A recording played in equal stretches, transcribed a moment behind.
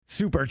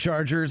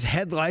superchargers,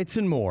 headlights,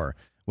 and more.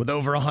 With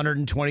over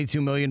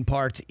 122 million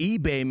parts,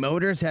 eBay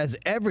Motors has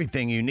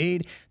everything you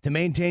need to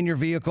maintain your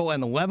vehicle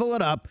and level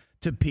it up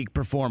to peak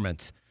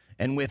performance.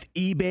 And with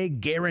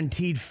eBay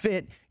Guaranteed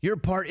Fit, your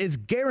part is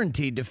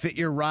guaranteed to fit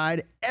your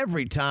ride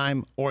every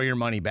time or your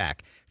money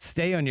back.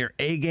 Stay on your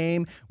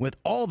A-game with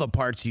all the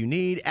parts you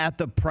need at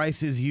the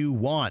prices you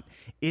want.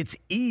 It's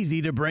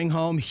easy to bring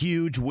home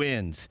huge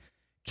wins.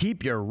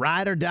 Keep your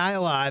ride or die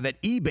alive at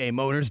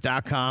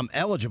ebaymotors.com.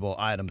 Eligible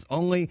items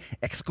only.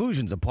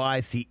 Exclusions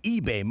apply. See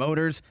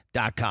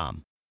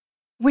ebaymotors.com.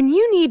 When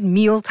you need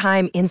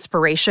mealtime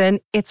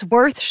inspiration, it's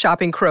worth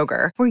shopping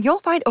Kroger, where you'll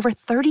find over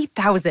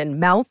 30,000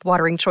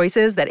 mouth-watering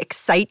choices that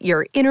excite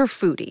your inner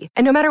foodie.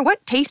 And no matter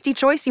what tasty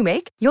choice you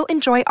make, you'll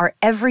enjoy our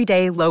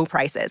everyday low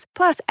prices,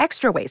 plus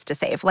extra ways to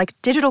save, like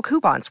digital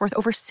coupons worth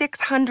over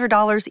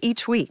 $600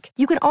 each week.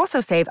 You can also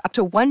save up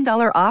to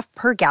 $1 off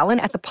per gallon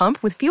at the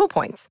pump with fuel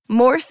points.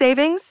 More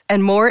savings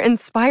and more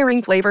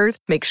inspiring flavors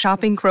make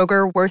shopping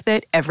Kroger worth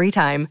it every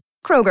time.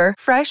 Kroger,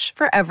 fresh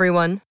for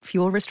everyone.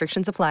 Fuel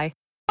restrictions apply.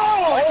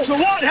 Oh,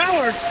 Juwan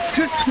Howard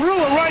just threw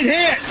a right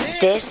hand.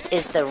 This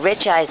is the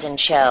Rich Eisen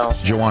Show.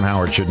 Juwan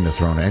Howard shouldn't have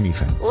thrown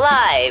anything.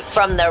 Live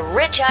from the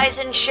Rich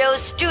Eisen Show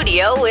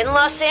studio in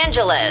Los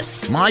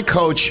Angeles. My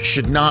coach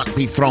should not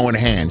be throwing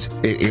hands.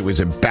 It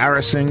was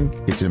embarrassing.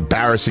 It's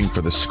embarrassing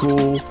for the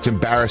school. It's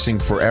embarrassing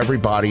for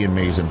everybody in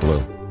Maize and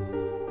Blue.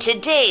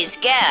 Today's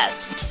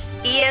guests,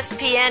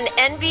 ESPN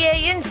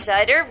NBA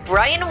insider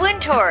Brian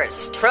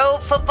Windhorst, Pro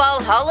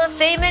Football Hall of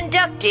Fame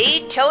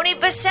inductee Tony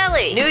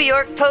Baselli, New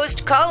York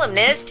Post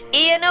columnist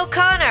Ian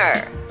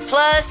O'Connor,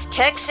 plus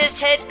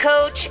Texas head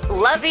coach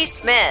Lovie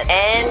Smith.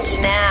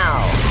 And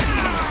now,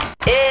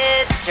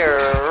 it's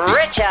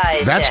Rich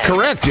Eisen. That's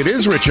correct. It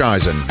is Rich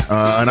Eisen.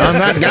 And I'm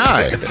that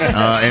guy.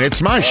 And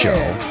it's my show.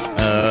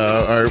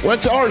 Or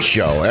what's our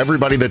show?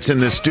 Everybody that's in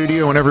this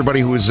studio and everybody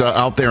who is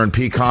out there in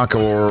Peacock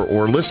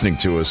or listening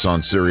to us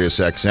on Sirius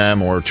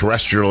XM or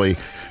terrestrially,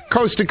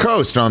 coast to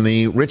coast on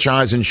the Rich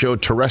Eisen Show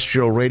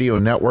terrestrial radio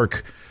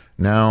network.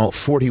 Now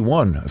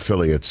 41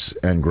 affiliates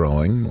and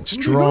growing.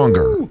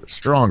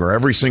 Stronger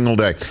every single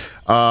day.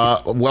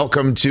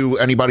 Welcome to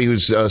anybody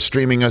who's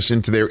streaming us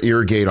into their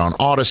ear gate on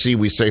Odyssey.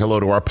 We say hello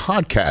to our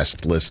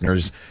podcast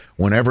listeners.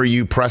 Whenever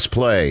you press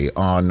play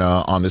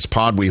on this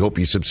pod, we hope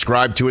you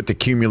subscribe to it. The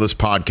Cumulus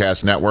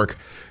Podcast Network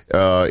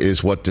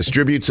is what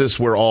distributes us,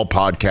 where all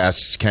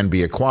podcasts can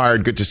be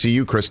acquired. Good to see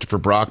you, Christopher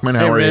Brockman.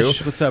 How are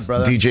Rich. you? What's up,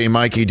 brother? DJ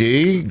Mikey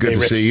D. Good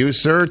to see you,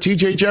 sir.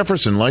 TJ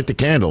Jefferson, light the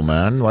candle,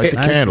 man. Light the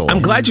candle.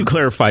 I'm glad you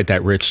clarified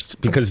that, Rich,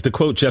 because to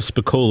quote Jeff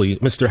Spicoli,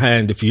 Mr.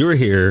 Hand, if you're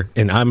here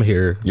and I'm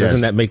here,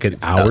 doesn't that make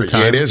it our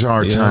time? Yeah, it is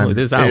our time. It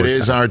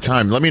is our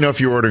time. Let me know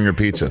if you're ordering your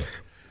pizza.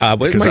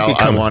 Because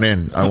I want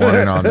in on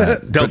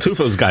that. Del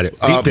Tufo's got it.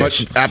 Deep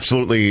dish. But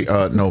absolutely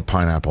no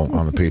pineapple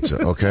on the pizza,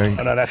 okay?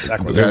 No, that's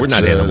sacrilege. We're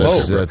not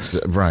animals. That's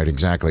right,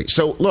 exactly.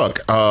 So, look,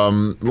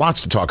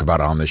 lots to talk about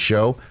on this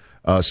show.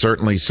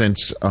 Certainly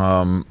since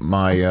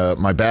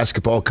my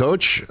basketball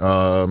coach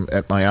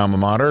at my alma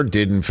mater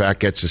did, in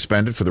fact, get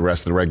suspended for the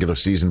rest of the regular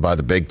season by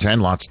the Big Ten.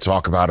 Lots to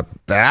talk about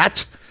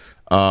that.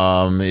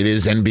 It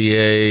is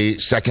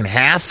NBA second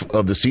half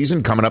of the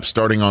season coming up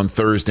starting on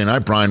Thursday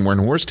night. Brian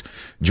Windhorst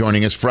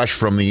joining us fresh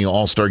from the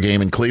All-Star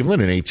game in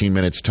Cleveland in 18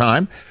 minutes'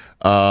 time.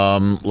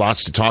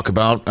 Lots to talk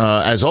about,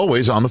 as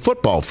always, on the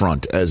football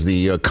front as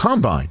the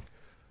combine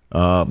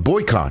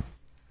boycott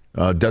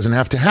doesn't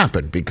have to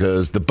happen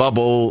because the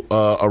bubble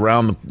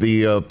around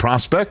the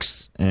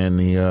prospects and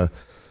the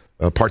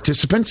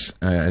participants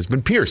has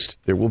been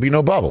pierced. There will be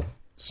no bubble.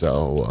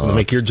 So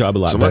make your job a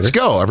lot better. So let's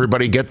go.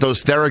 Everybody get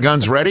those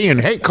Theraguns ready. And,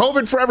 hey,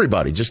 COVID for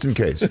everybody, just in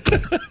case.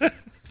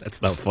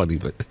 That's not funny,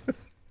 but...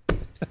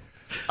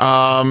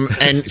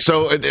 And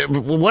so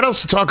what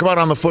else to talk about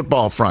on the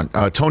football front?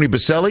 Tony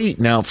Baselli,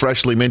 now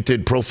freshly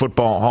minted Pro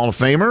Football Hall of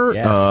Famer.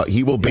 Yes.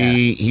 He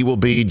will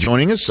be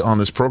joining us on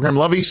this program.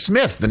 Lovie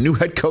Smith, the new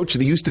head coach of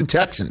the Houston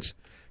Texans.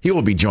 He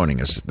will be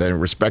joining us,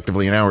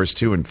 respectively, in hours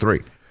 2 and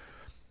 3.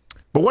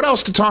 But what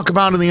else to talk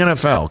about in the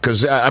NFL?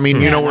 Because, we're an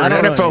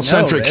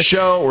NFL-centric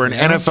show. We're an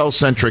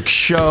NFL-centric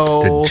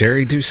show. Did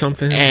Jerry do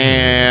something?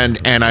 And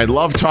I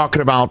love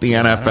talking about the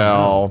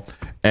NFL.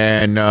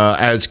 And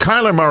as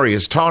Kyler Murray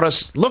has taught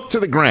us, look to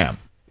the gram.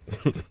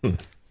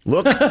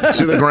 Look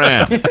to the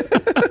gram.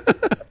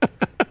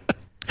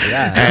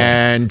 Yeah.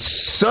 And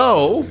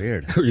so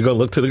Weird. You go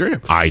look to the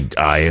gram.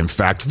 I in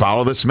fact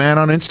follow this man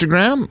on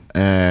Instagram,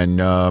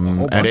 and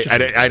I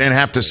didn't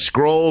have to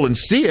scroll and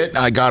see it.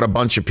 I got a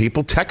bunch of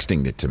people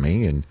texting it to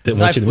me, and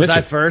Was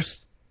I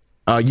first?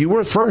 you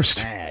were first.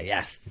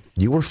 Yes.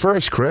 You were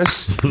first,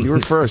 Chris. You were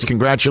first.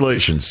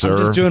 Congratulations, sir. I'm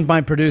just doing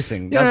my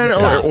producing.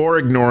 Or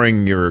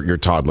ignoring your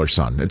toddler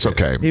son. It's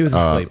okay. He was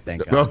asleep,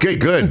 thank God. Okay,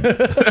 good.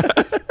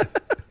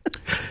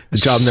 The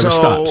job never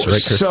stops, right,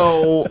 Chris?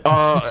 So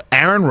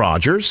Aaron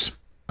Rodgers,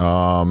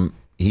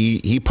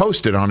 he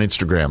posted on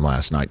Instagram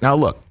last night. Now,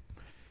 look,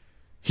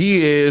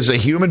 he is a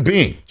human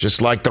being,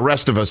 just like the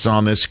rest of us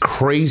on this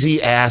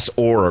crazy-ass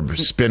orb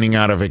spinning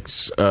out of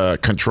its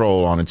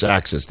control on its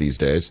axis these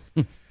days.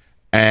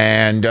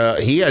 And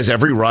he has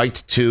every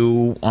right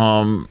to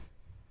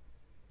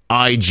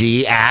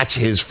IG at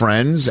his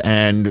friends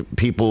and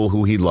people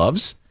who he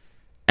loves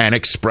and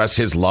express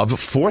his love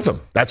for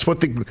them. That's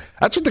what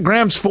the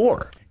Gram's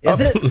for. Is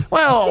it?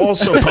 Well,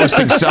 also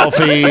posting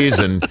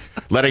selfies and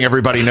letting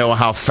everybody know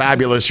how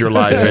fabulous your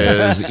life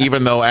is,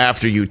 even though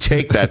after you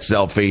take that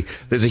selfie,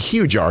 there's a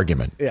huge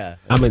argument. Yeah.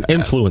 I'm an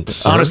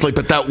influencer. Honestly,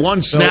 but that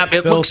one snap,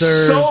 it looks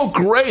so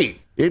great.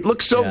 It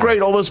looks so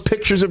great. All those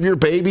pictures of your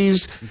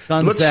babies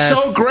look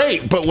so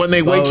great. But when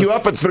they wake you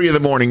up at 3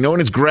 a.m, no one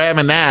is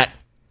grabbing that.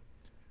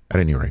 At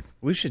any rate,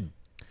 we should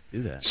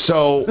do that.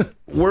 So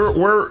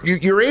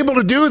you're able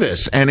to do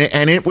this, and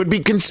it would be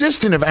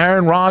consistent of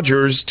Aaron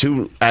Rodgers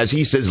to, as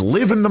he says,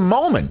 live in the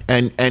moment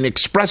and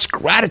express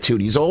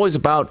gratitude. He's always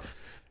about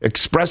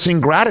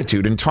expressing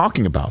gratitude and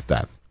talking about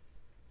that.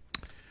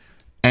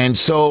 And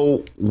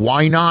so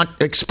why not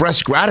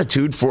express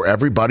gratitude for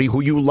everybody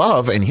who you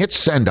love and hit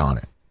send on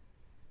it?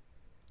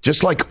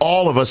 Just like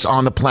all of us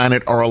on the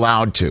planet are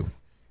allowed to,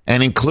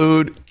 and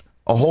include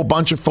a whole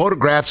bunch of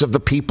photographs of the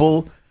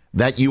people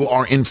that you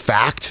are, in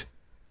fact,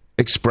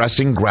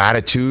 expressing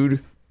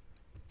gratitude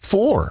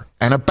for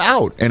and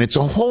about. And it's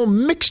a whole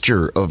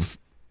mixture of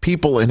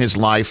people in his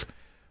life,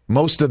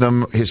 most of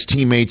them his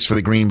teammates for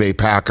the Green Bay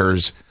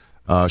Packers.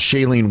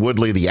 Shailene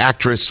Woodley, the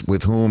actress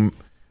with whom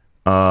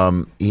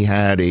he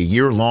had a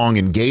year-long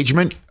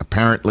engagement.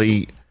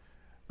 Apparently,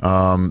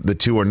 the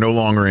two are no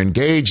longer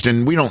engaged,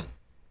 and we don't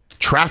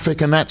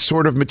traffic in that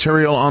sort of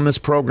material on this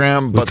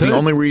program. But the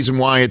only reason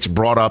why it's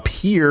brought up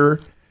here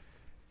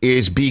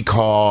is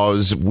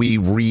because we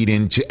read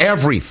into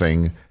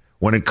everything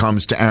when it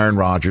comes to Aaron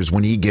Rodgers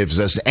when he gives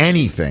us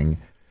anything.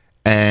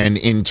 And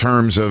in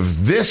terms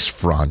of this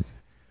front,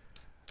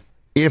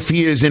 if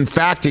he is in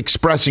fact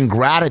expressing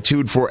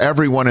gratitude for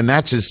everyone, and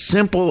that's as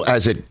simple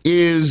as it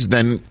is,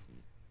 then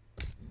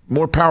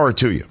more power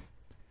to you.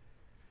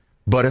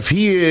 But if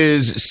he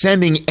is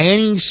sending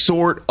any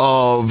sort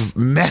of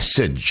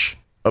message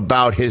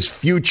about his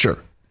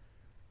future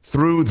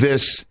through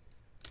this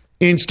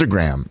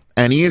Instagram,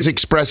 and he is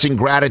expressing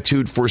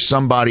gratitude for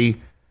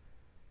somebody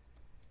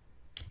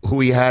who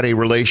he had a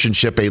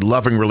relationship, a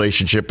loving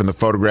relationship, and the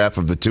photograph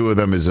of the two of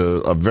them is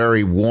a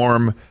very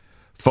warm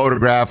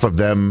photograph of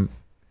them,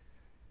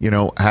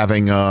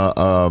 having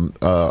a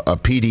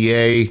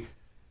PDA,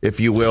 if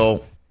you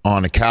will,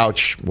 on a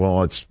couch.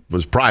 Well, it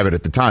was private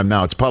at the time.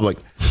 Now it's public.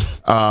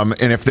 And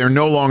if they're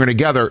no longer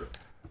together,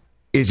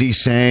 is he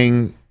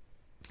saying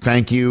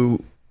thank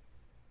you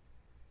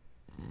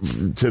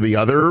to the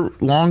other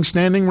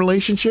long-standing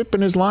relationship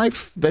in his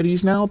life that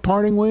he's now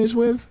parting ways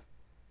with?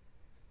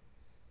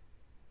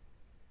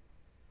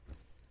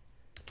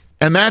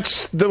 And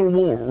that's the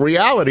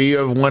reality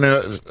of when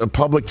a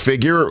public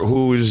figure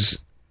who's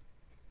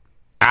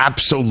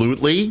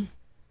absolutely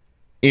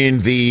in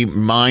the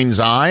mind's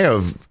eye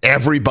of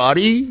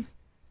everybody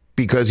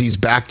because he's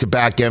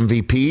back-to-back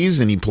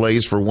MVPs and he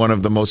plays for one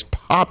of the most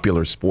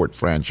popular sport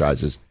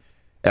franchises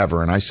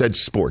ever. And I said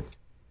sport.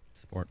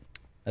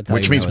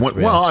 Which means,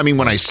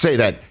 when I say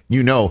that,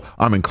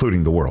 I'm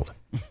including the world.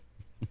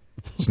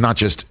 It's not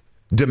just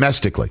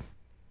domestically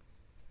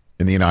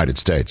in the United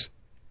States.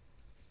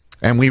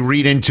 And we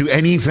read into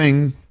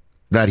anything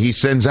that he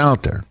sends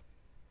out there.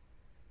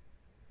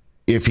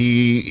 If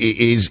he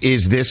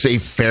is this a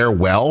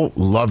farewell,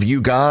 love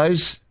you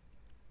guys,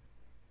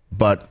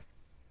 but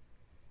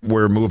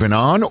we're moving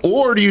on?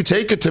 Or do you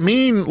take it to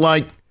mean,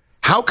 like,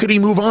 how could he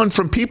move on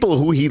from people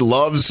who he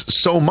loves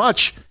so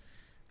much?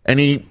 And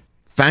he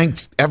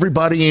thanked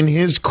everybody in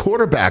his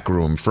quarterback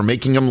room for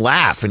making him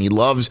laugh, and he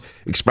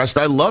expressed,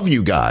 I love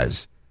you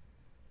guys.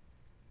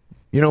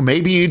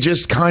 Maybe he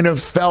just kind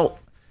of felt,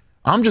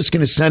 I'm just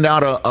going to send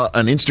out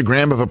an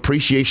Instagram of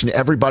appreciation to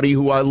everybody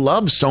who I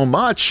love so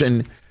much,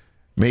 and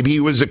maybe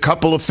he was a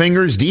couple of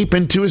fingers deep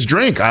into his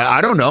drink.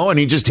 I don't know, and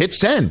he just hit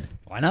send.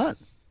 Why not?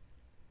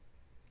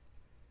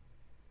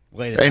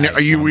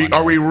 And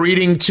are we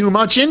reading too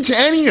much into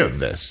any of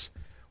this?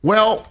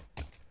 Well,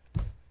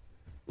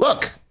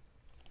 look.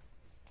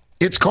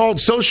 It's called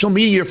social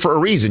media for a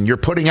reason. You're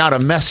putting out a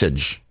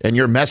message, and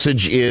your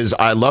message is,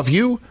 I love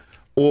you,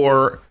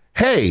 or,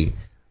 hey,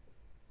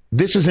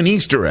 this is an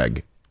Easter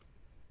egg,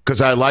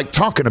 because I like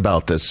talking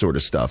about this sort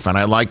of stuff, and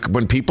I like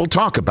when people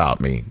talk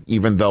about me,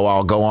 even though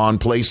I'll go on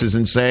places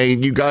and say,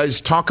 you guys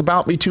talk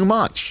about me too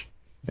much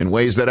in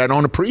ways that I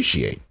don't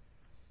appreciate.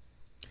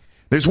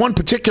 There's one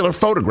particular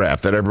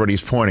photograph that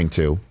everybody's pointing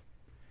to,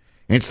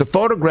 and it's the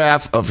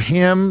photograph of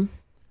him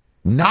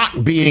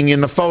not being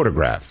in the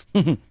photograph.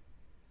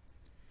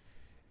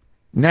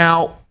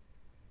 Now,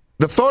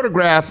 the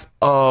photograph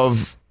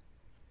of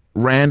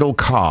Randall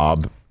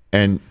Cobb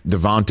and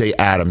Devontae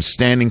Adams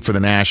standing for the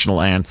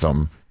national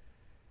anthem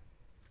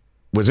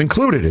was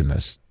included in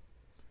this.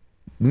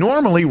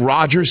 Normally,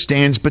 Rodgers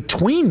stands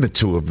between the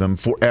two of them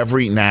for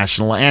every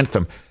national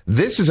anthem.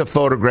 This is a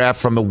photograph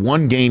from the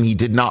one game he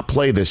did not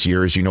play this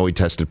year. As you know, he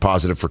tested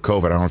positive for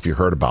COVID. I don't know if you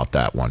heard about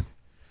that one.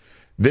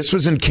 This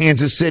was in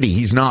Kansas City.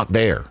 He's not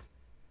there.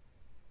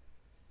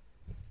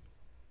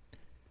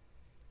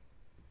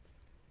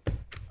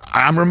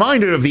 I'm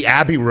reminded of the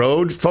Abbey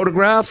Road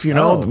photograph,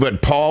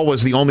 but Paul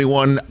was the only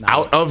one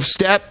out of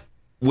step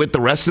with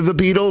the rest of the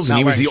Beatles, and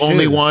he was the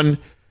only one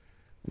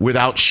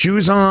without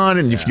shoes on.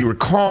 And if you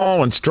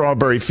recall, on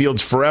Strawberry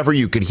Fields Forever,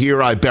 you could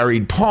hear I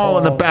Buried Paul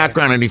in the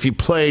background. And if you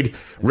played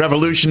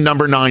Revolution No.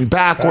 9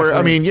 backward,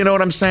 I mean, you know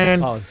what I'm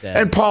saying? Paul's dead.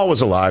 And Paul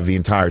was alive the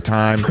entire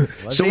time.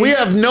 So we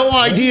have no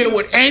idea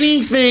what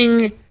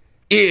anything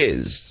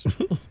is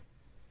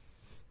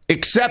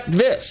except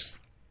this.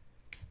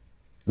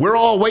 We're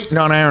all waiting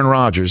on Aaron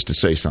Rodgers to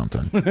say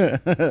something.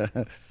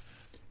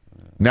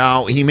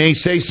 Now, he may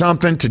say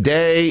something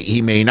today.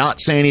 He may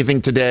not say anything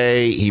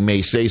today. He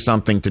may say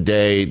something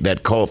today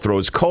that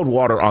throws cold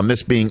water on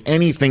this being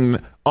anything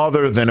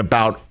other than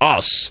about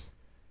us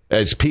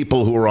as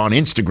people who are on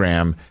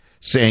Instagram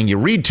saying you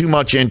read too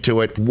much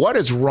into it. What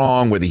is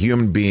wrong with a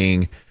human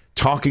being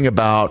talking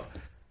about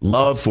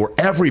love for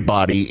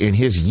everybody in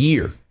his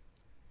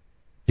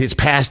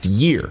past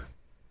year?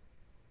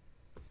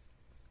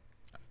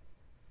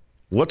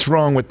 What's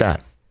wrong with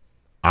that?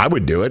 I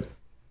would do it.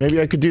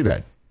 Maybe I could do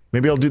that.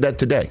 Maybe I'll do that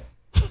today.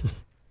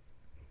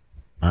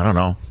 I don't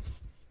know.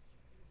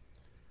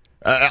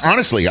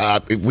 Honestly,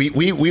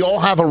 we all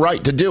have a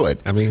right to do it.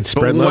 I mean,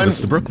 spread love.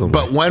 It's the Brooklyn way.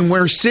 But when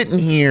we're sitting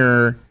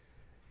here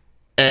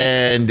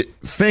and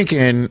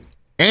thinking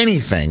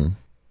anything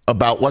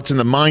about what's in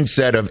the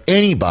mindset of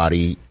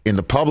anybody in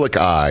the public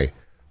eye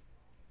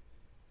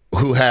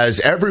who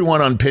has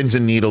everyone on pins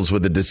and needles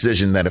with a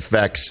decision that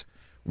affects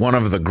one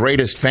of the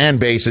greatest fan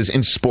bases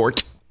in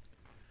sport,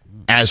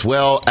 as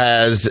well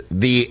as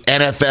the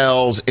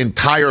NFL's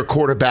entire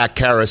quarterback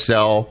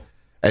carousel.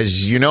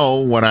 As you know,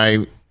 when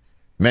I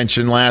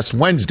mentioned last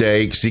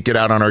Wednesday, seek it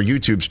out on our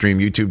YouTube stream,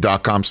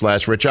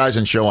 youtube.com/Rich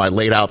Eisen Show. I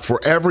laid out for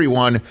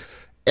everyone,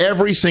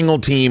 every single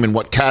team and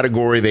what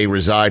category they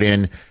reside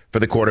in for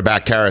the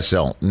quarterback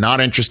carousel. Not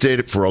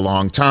interested for a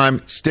long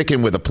time,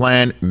 sticking with a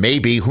plan,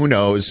 maybe, who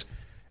knows,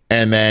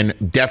 and then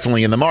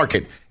definitely in the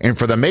market. And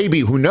for the maybe,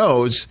 who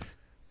knows,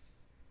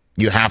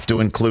 you have to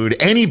include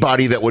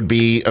anybody that would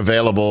be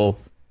available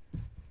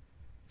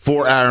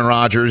for Aaron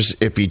Rodgers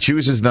if he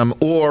chooses them,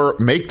 or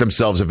make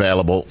themselves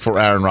available for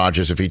Aaron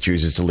Rodgers if he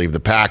chooses to leave the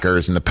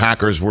Packers. And the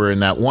Packers were in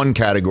that one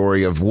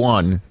category of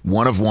one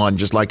of one,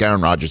 just like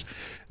Aaron Rodgers.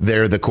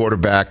 They're the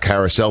quarterback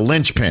carousel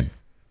linchpin.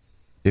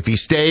 If he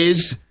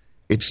stays,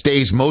 it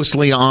stays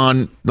mostly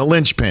on the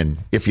linchpin.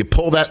 If you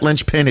pull that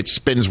linchpin, it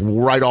spins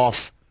right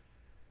off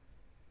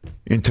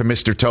into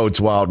Mr.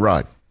 Toad's Wild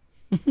Ride.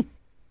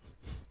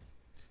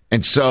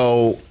 And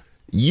so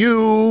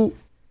you,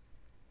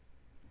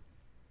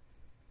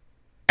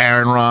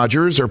 Aaron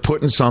Rodgers, are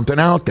putting something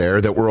out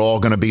there that we're all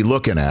going to be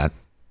looking at.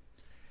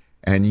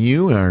 And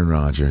you, Aaron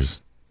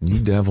Rodgers, you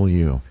devil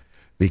you.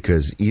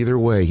 Because either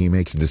way he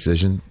makes a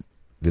decision,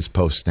 this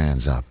post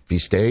stands up. If he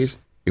stays,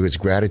 it was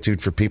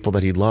gratitude for people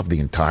that he loved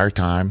the entire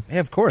time. Yeah,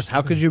 of course.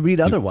 How could you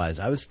read otherwise?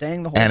 I was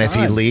staying the whole time. And if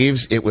he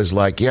leaves, it was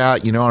like, I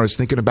was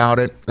thinking about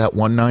it that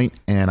one night,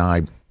 and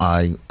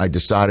I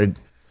decided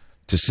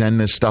to send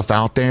this stuff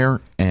out there,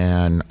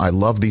 and I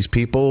love these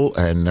people,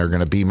 and they're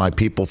going to be my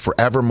people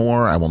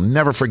forevermore. I will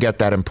never forget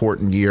that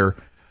important year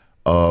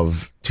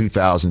of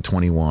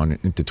 2021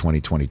 into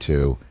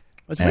 2022.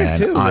 That's weird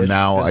too. I'm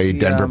now a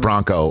Denver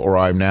Bronco, or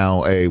I'm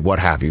now a what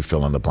have you,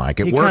 fill in the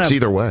blank. It works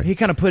either way. He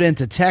kind of put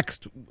into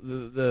text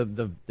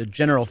the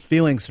general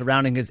feeling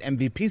surrounding his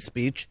MVP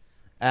speech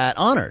at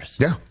Honors.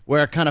 Yeah.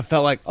 Where it kind of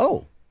felt like,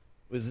 oh,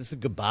 was this a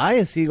goodbye?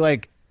 Is he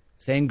like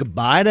saying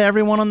goodbye to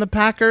everyone on the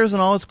Packers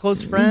and all his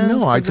close friends?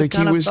 No, I think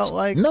he was.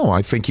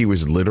 I think he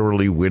was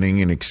literally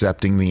winning and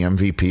accepting the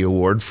MVP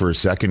award for a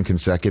second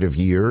consecutive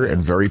year,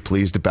 and very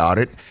pleased about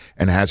it,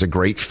 and has a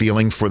great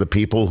feeling for the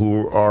people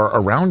who are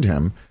around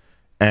him.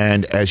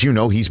 And as you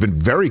know, he's been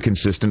very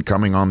consistent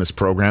coming on this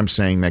program,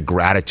 saying that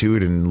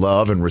gratitude and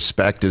love and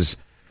respect is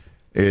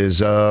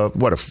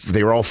what if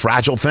they were all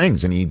fragile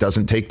things, and he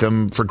doesn't take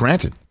them for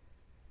granted.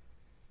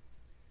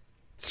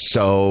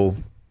 So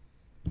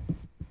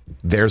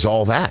there's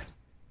all that.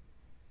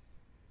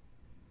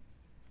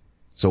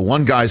 So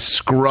one guy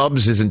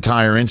scrubs his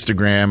entire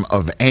Instagram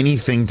of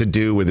anything to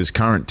do with his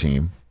current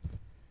team,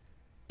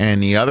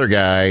 and the other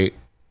guy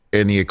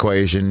in the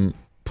equation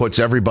puts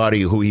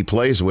everybody who he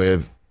plays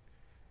with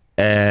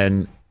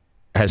and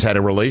has had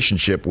a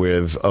relationship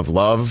with of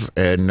love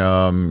and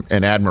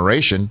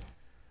admiration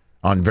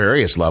on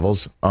various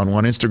levels on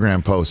one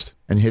Instagram post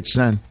and hits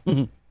send.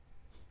 Mm-hmm.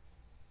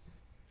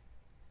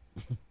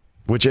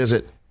 Which is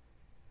it?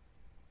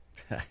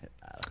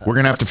 We're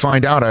going to have to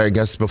find out, I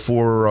guess,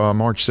 before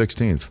March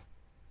 16th.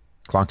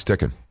 Clock's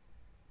ticking.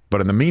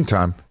 But in the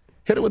meantime,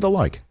 hit it with a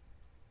like.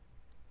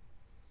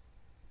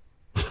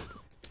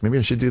 Maybe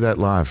I should do that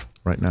live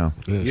right now.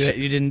 Yes.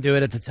 You didn't do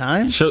it at the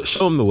time? Show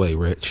them the way,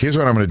 Rich. Here's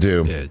what I'm going to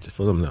do. Yeah, just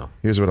let them know.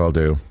 Here's what I'll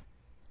do.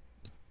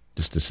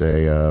 Just to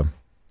say... let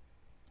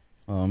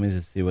me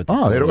just see what...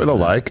 I hit it with a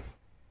like.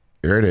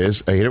 Here it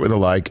is. I hit it with a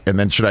like. And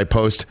then should I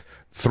post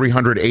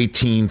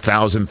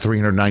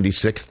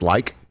 318,396th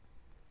like?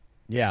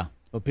 Yeah,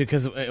 but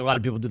because a lot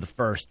of people do the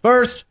first.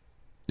 First!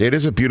 It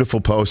is a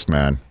beautiful post,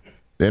 man.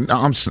 Then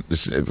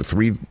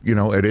three.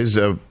 It is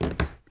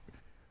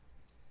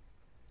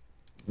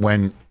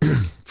when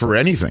for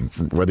anything,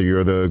 whether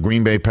you're the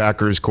Green Bay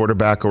Packers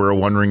quarterback or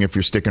wondering if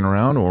you're sticking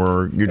around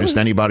or you're just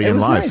anybody in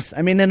life. Nice.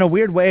 I mean, in a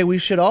weird way, we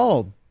should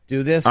all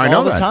do this I know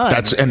all the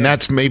that. time.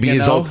 That's maybe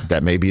his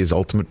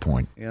ultimate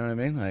point. You know what I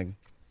mean? Like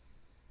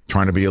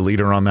trying to be a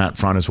leader on that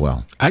front as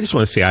well. I just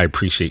want to say I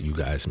appreciate you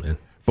guys, man.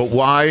 But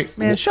why?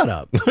 Man, shut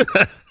up.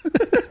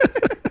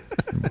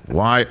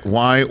 Why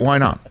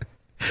not?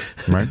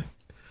 Right?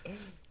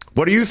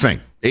 What do you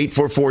think?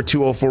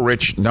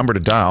 844-204-RICH, number to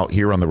dial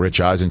here on the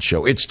Rich Eisen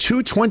Show. It's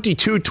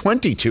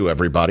 222-22,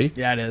 everybody.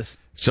 Yeah, it is.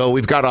 So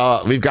we've got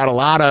a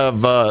lot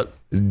of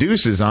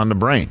deuces on the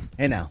brain.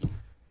 Hey, now.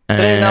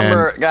 Good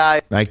number,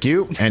 guy. Thank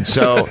you. And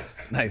so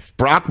nice.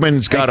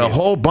 Brockman's got a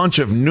whole bunch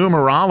of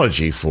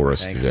numerology for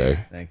us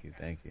today. Thank you.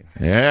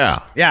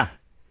 Yeah. Yeah.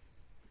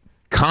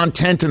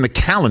 Content in the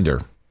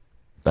calendar.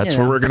 That's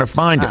where we're going to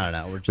find it. I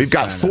don't know. We've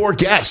got 4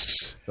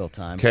 guests. Fill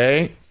time.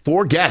 Okay?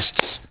 4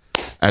 guests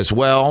as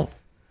well.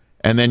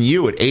 And then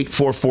you at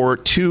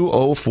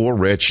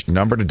 844-204-RICH,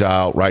 number to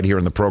dial right here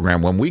in the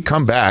program. When we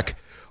come back,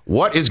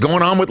 what is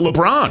going on with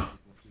LeBron?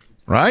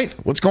 Right?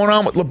 What's going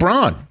on with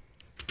LeBron?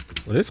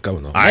 What is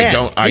going on?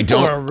 People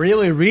are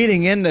really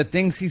reading into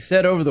things he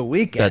said over the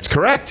weekend. That's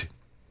correct.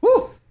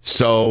 Woo.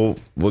 So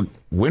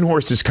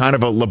Windhorst is kind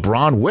of a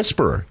LeBron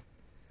whisperer.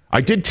 I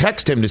did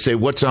text him to say,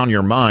 what's on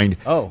your mind?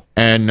 Oh.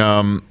 And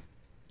I'll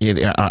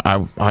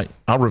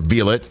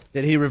reveal it.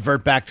 Did he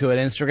revert back to an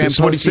Instagram post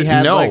what he said? he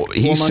had No, like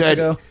 4 months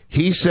ago?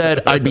 He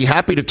said, I'd be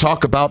happy to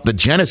talk about the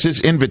Genesis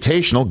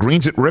Invitational.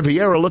 Greens at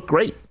Riviera look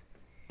great.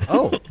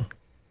 Oh.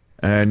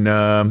 And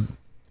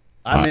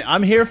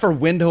I'm here for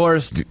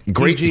Windhorst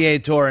great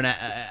PGA Tour. And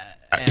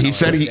he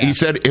said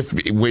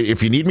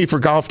if you need me for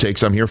golf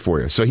takes, I'm here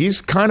for you. So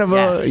he's kind of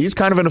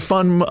in a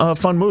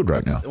fun mood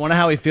right now. I wonder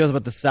how he feels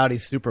about the Saudi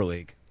Super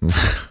League.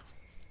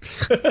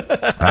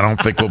 I don't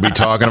think we'll be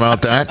talking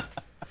about that.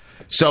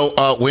 So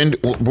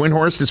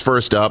Windhorst is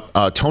first up.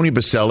 Tony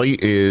Baselli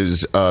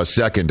is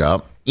second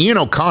up. Ian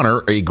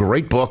O'Connor, a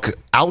great book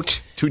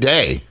out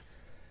today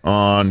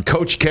on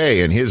Coach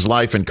K and his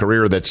life and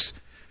career that's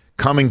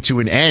coming to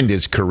an end,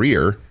 his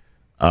career,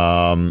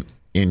 in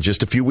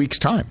just a few weeks'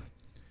 time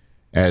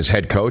as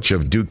head coach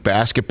of Duke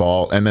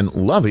basketball. And then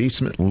Lovey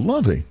Smith.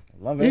 Lovey.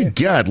 Hey,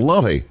 God,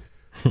 Lovey.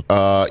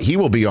 He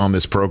will be on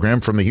this program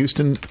from the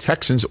Houston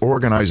Texans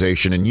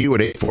organization. And you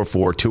at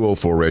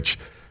 844-204-RICH.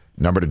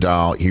 Number to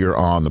dial here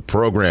on the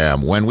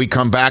program. When we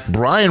come back,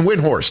 Brian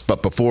Windhorst.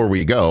 But before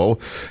we go,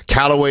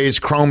 Callaway's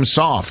Chrome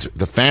Soft,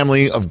 the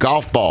family of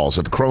golf balls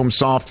of Chrome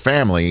Soft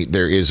family.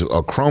 There is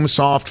a Chrome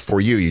Soft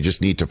for you. You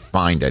just need to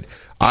find it.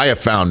 I have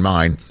found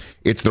mine.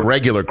 It's the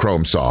regular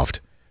Chrome Soft.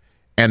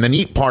 And the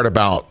neat part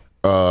about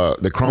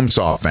the Chrome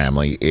Soft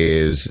family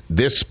is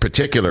this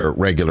particular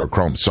regular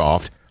Chrome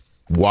Soft,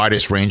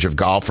 widest range of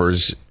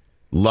golfers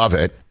love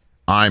it.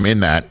 I'm in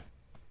that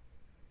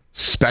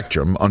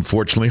spectrum,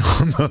 unfortunately,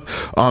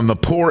 on the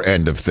poor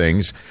end of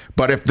things.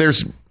 But if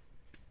there's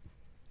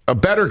a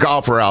better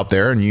golfer out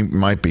there, and you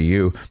might be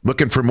you,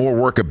 looking for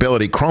more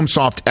workability, Chrome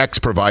Soft X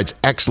provides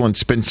excellent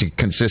spin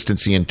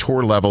consistency and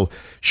tour level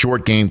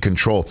short game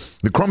control.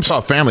 The Chrome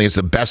Soft family is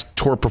the best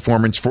tour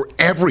performance for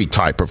every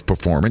type of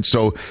performance.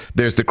 So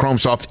there's the Chrome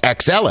Soft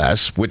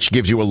XLS, which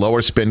gives you a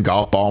lower spin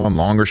golf ball and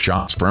longer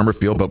shots, firmer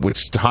feel, but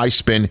with high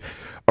spin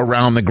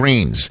around the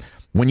greens.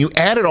 When you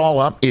add it all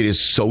up, it is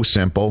so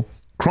simple.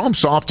 Chrome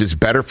Soft is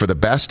better for the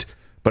best,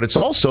 but it's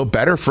also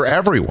better for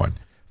everyone.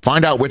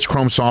 Find out which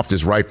Chrome Soft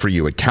is right for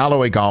you at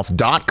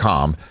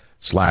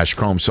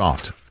CallawayGolf.com/Chrome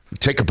Soft.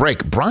 Take a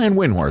break. Brian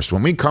Windhorst.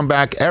 When we come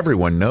back,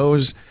 everyone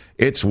knows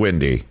it's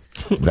windy.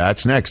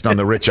 That's next on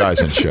the Rich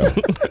Eisen Show.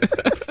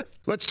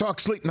 Let's talk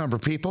Sleep Number,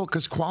 people,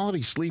 because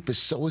quality sleep is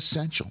so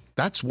essential.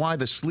 That's why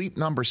the Sleep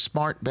Number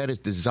smart bed is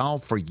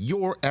designed for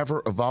your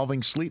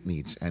ever-evolving sleep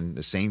needs, and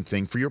the same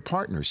thing for your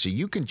partner, so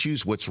you can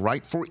choose what's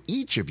right for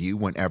each of you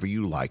whenever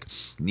you like.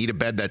 Need a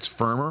bed that's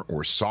firmer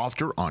or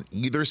softer on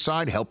either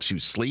side, helps you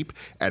sleep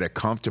at a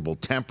comfortable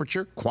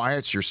temperature,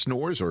 quiets your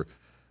snores or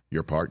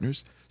your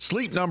partner's?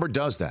 Sleep Number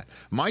does that.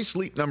 My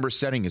Sleep Number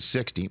setting is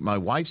 60. My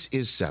wife's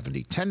is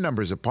 70. 10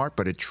 numbers apart,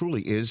 but it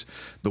truly is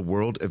the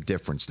world of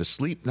difference. The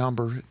Sleep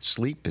Number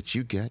sleep that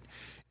you get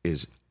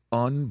is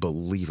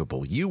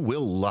unbelievable. You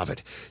will love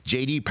it.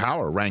 J.D.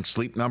 Power ranks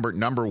Sleep Number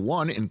number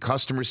 1 in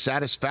customer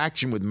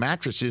satisfaction with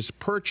mattresses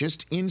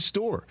purchased in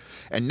store.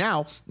 And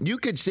now you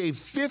could save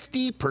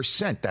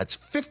 50%. That's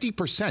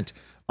 50%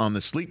 on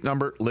the Sleep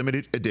Number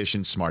limited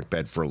edition smart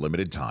bed for a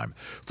limited time.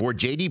 For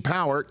J.D.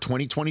 Power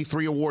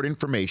 2023 award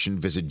information,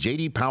 visit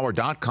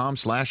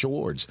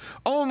jdpower.com/awards.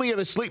 Only at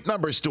a Sleep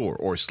Number store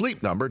or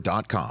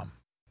sleepnumber.com.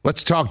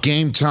 Let's talk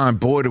Game Time.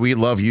 Boy, do we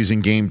love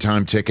using Game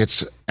Time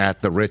tickets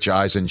at the Rich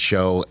Eisen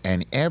Show,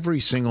 and every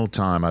single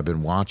time I've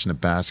been watching the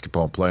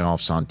basketball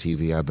playoffs on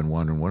TV, I've been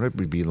wondering what it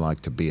would be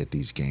like to be at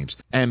these games.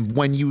 And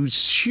when you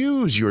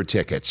choose your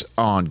tickets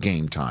on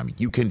Game Time,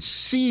 you can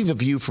see the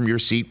view from your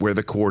seat where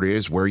the court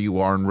is, where you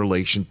are in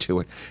relation to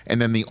it,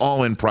 and then the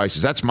all-in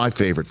prices. That's my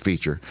favorite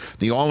feature.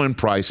 The all-in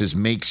prices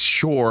makes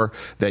sure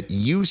that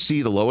you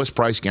see the lowest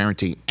price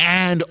guarantee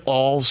and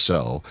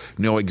also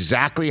know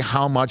exactly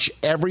how much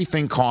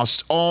everything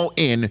costs all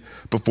in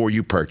before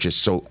you purchase.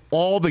 So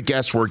all the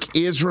guesswork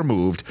is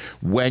removed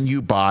when you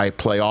buy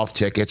playoff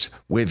tickets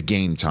with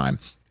Game Time.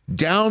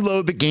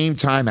 Download the Game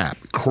Time app,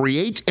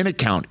 create an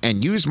account,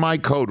 and use my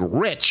code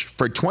RICH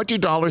for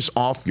 $20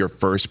 off your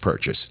first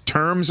purchase.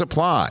 Terms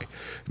apply.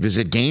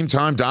 Visit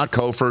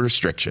GameTime.co for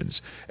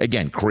restrictions.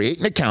 Again, create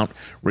an account,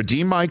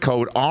 redeem my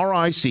code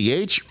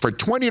RICH for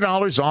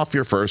 $20 off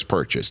your first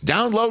purchase.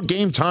 Download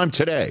Game Time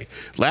today.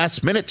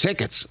 Last minute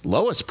tickets,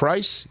 lowest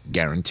price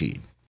guaranteed.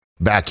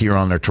 Back here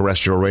on their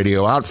terrestrial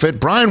radio outfit,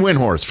 Brian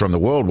Windhorst from the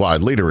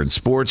worldwide leader in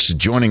sports,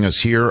 joining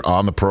us here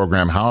on the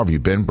program. How have you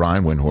been,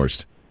 Brian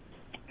Windhorst?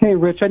 Hey,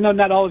 Rich, I know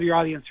not all of your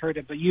audience heard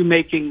it, but you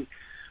making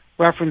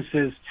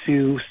references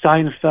to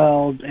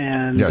Seinfeld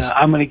and Yes.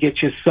 I'm going to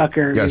get you,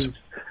 sucker, Yes. is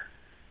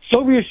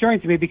so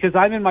reassuring to me because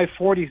I'm in my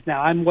 40s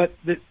now. I'm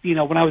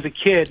when I was a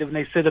kid, when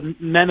they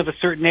said men of a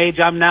certain age,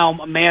 I'm now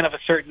a man of a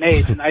certain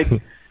age. And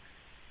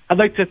I'd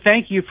like to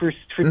thank you for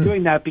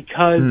doing that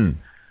because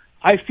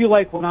I feel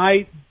like when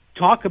I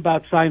talk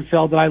about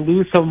Seinfeld that I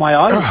lose some of my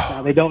audience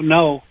now. They don't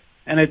know.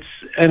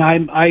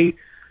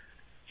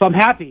 So I'm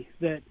happy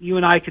that you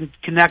and I can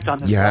connect on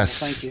this.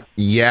 Yes. Level. Thank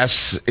you.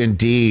 Yes,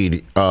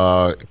 indeed.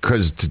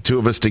 Because the two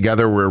of us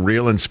together, we're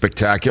real and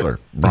spectacular,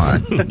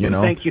 Brian. You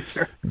know. Thank you,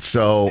 sir.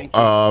 So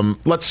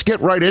let's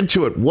get right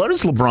into it. What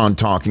is LeBron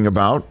talking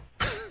about?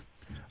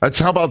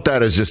 How about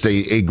that as just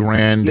a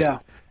grand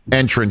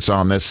entrance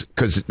on this?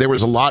 Because there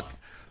was a lot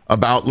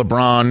about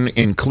LeBron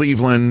in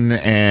Cleveland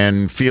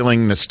and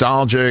feeling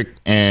nostalgic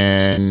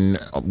and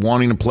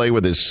wanting to play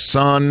with his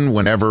son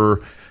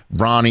whenever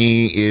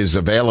Bronny is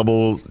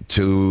available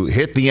to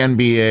hit the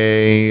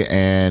NBA,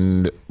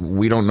 and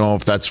we don't know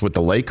if that's with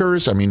the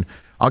Lakers. I mean,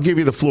 I'll give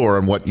you the floor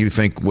on what you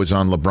think was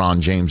on LeBron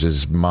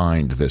James's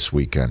mind this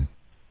weekend.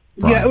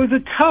 Brian. Yeah, it was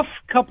a tough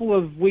couple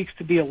of weeks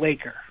to be a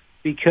Laker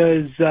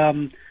because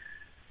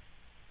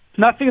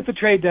nothing at the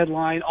trade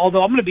deadline,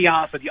 although I'm going to be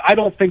honest with you, I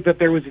don't think that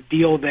there was a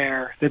deal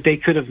there that they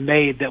could have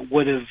made that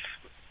would have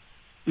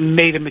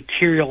made a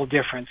material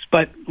difference.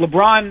 But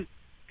LeBron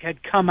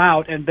had come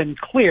out and been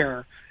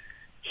clear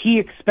he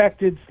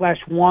expected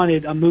 /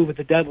 wanted a move at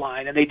the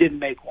deadline, and they didn't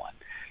make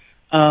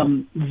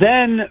one.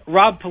 Then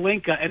Rob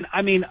Pelinka, and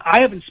I mean,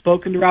 I haven't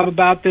spoken to Rob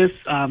about this.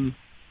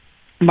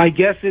 My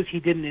guess is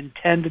he didn't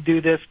intend to do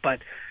this, but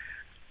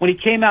when he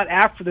came out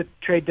after the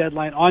trade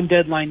deadline, on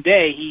deadline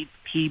day,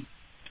 he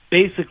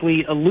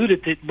basically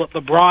alluded that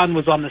LeBron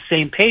was on the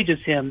same page as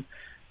him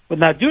with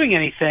not doing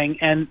anything.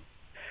 And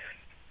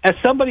as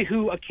somebody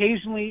who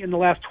occasionally in the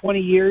last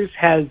 20 years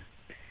has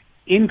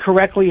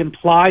incorrectly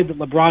implied that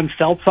LeBron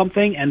felt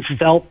something and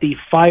felt the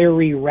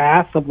fiery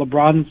wrath of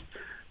LeBron's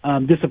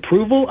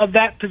disapproval of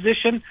that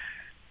position,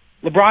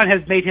 LeBron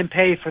has made him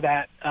pay for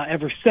that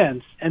ever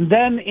since. And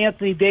then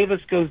Anthony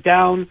Davis goes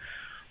down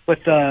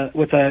with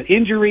a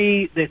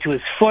injury to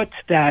his foot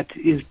that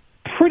is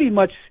pretty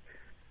much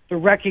the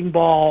wrecking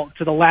ball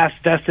to the last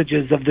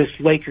vestiges of this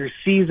Lakers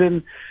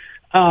season.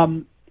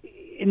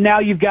 Now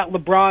you've got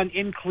LeBron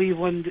in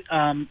Cleveland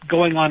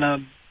going on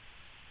a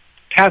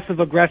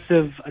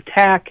passive-aggressive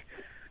attack,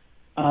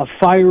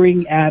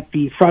 firing at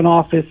the front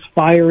office,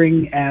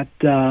 firing at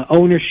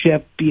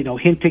ownership,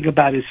 hinting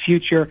about his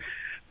future.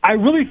 I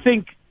really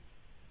think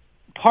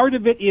part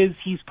of it is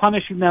he's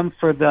punishing them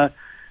for the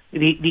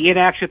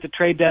inaction at the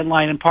trade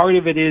deadline, and part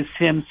of it is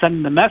him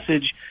sending the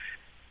message,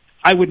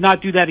 I would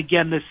not do that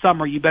again this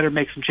summer. You better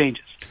make some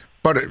changes.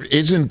 But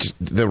isn't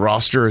the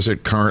roster as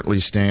it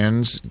currently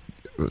stands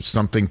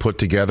something put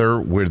together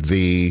with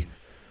the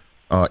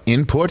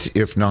input,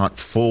 if not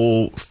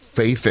full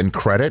faith and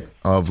credit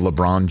of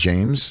LeBron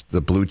James, the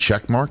blue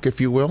check mark,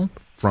 if you will,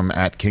 from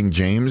at King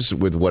James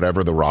with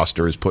whatever the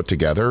roster is put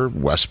together,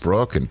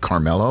 Westbrook and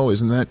Carmelo?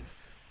 Isn't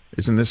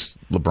this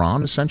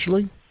LeBron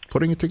essentially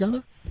putting it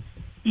together?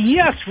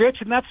 Yes, Rich,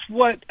 and that's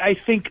what I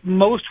think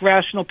most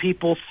rational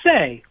people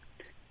say.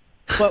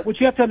 But what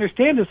you have to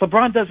understand is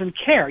LeBron doesn't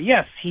care.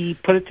 Yes, he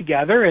put it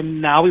together,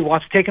 and now he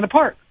wants to take it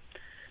apart.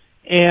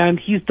 And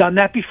he's done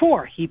that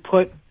before. He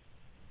put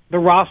the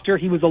roster,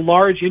 he was a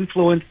large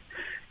influence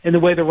in the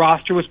way the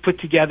roster was put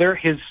together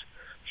his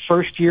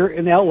first year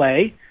in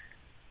L.A.,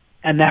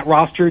 and that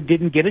roster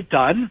didn't get it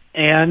done,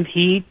 and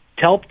he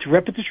helped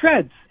rip it to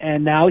shreds.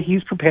 And now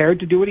he's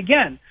prepared to do it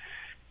again.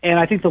 And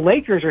I think the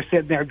Lakers are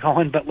sitting there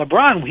going, but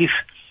LeBron,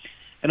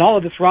 and all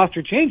of this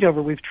roster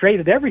changeover, we've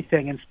traded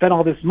everything and spent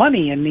all this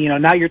money, and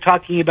now you're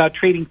talking about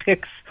trading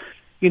picks,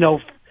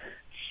 6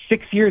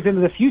 years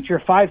into the future,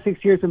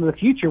 5-6 years into the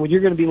future, when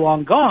you're going to be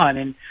long gone,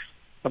 and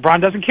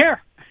LeBron doesn't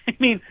care. I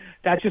mean,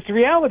 that's just the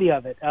reality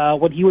of it.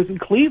 When he was in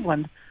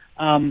Cleveland,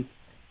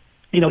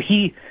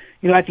 he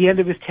at the end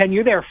of his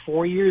tenure there,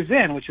 4 years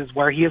in, which is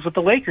where he is with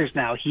the Lakers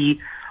now, he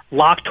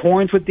locked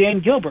horns with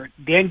Dan Gilbert.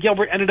 Dan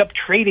Gilbert ended up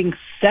trading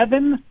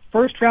 7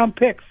 first-round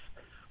picks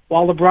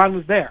while LeBron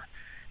was there.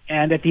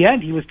 And at the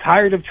end, he was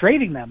tired of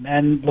trading them.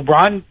 And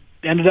LeBron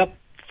ended up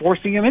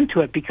forcing him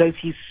into it because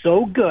he's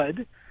so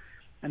good,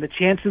 and the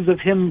chances of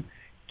him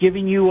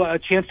giving you a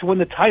chance to win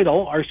the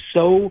title are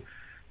so,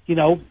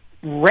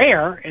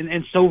 rare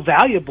and so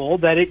valuable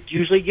that it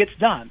usually gets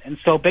done. And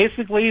so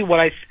basically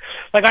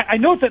I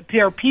know that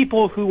there are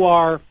people who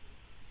are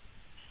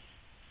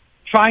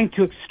trying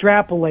to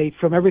extrapolate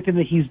from everything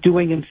that he's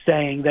doing and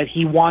saying that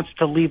he wants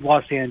to leave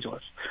Los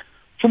Angeles.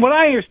 From what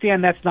I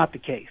understand, that's not the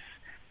case.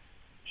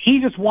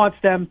 He just wants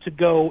them to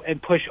go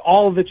and push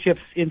all of the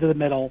chips into the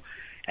middle,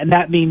 and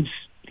that means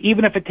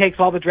even if it takes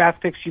all the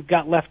draft picks you've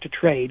got left to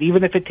trade,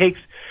 even if it takes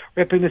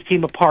ripping this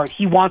team apart,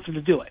 he wants them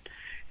to do it.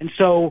 And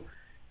so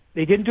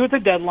they didn't do it at the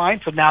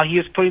deadline, so now he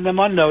is putting them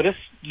on notice.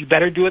 You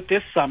better do it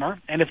this summer.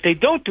 And if they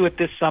don't do it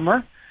this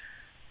summer,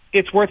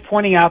 it's worth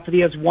pointing out that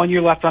he has 1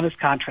 year left on his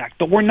contract.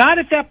 But we're not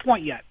at that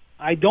point yet.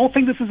 I don't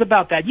think this is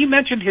about that. You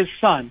mentioned his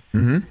son.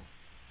 Mm-hmm.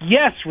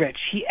 Yes, Rich,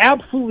 he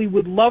absolutely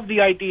would love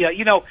the idea.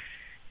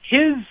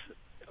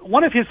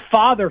 One of his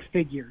father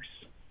figures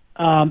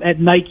at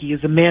Nike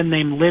is a man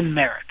named Lynn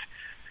Merritt.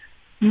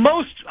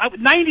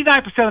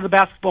 99% of the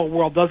basketball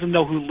world doesn't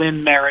know who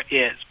Lynn Merritt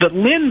is, but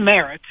Lynn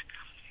Merritt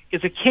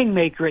is a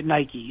kingmaker at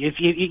Nike.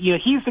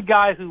 He's the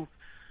guy who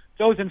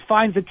goes and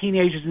finds the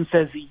teenagers and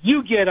says,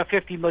 you get a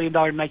 $50 million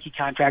Nike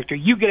contract, or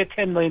you get a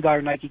 $10 million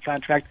Nike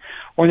contract,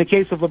 or in the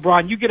case of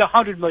LeBron, you get a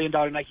 $100 million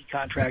Nike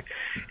contract.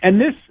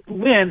 And this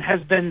Lynn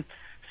has been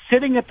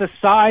sitting at the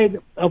side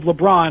of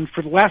LeBron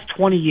for the last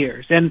 20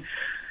 years. And,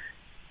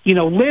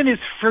 Lynn is,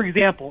 for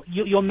example,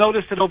 you'll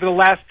notice that over the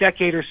last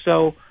decade or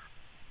so,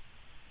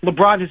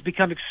 LeBron has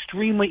become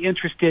extremely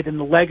interested in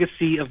the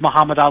legacy of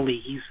Muhammad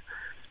Ali. He's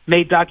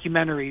made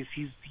documentaries.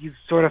 He's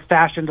sort of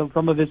fashioned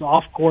some of his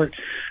off-court,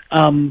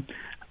 life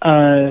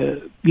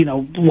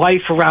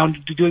around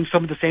doing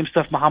some of the same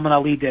stuff Muhammad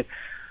Ali did.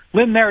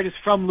 Lynn Merritt is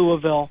from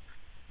Louisville,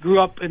 grew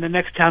up in the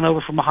next town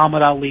over from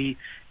Muhammad Ali,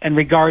 and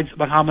regards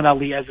Muhammad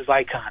Ali as his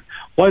icon.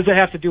 What does that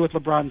have to do with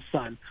LeBron's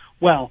son?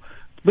 Well,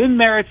 Lynn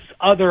Merritt's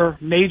other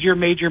major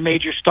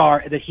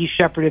star that he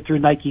shepherded through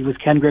Nike was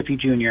Ken Griffey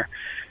Jr.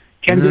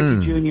 Ken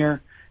Griffey Jr.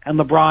 and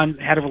LeBron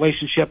had a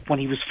relationship when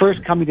he was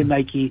first coming to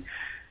Nike,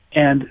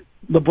 and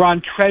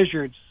LeBron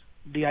treasured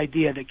the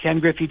idea that Ken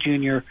Griffey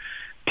Jr.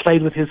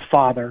 played with his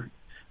father,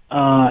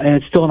 and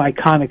it's still an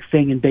iconic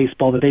thing in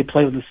baseball that they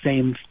play with the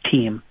same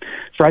team.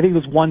 So I think it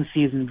was one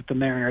season with the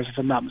Mariners, if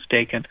I'm not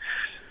mistaken.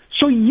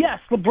 So yes,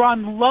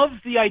 LeBron loves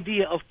the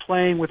idea of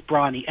playing with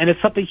Bronny, and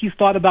it's something he's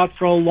thought about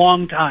for a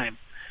long time.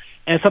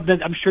 And it's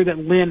something I'm sure that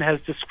Lynn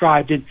has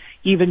described, and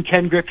even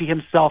Ken Griffey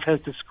himself has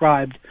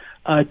described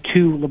to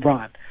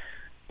LeBron.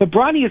 But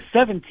Bronny is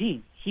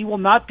 17. He will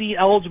not be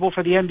eligible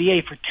for the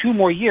NBA for 2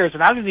 more years,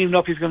 and I don't even know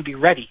if he's going to be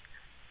ready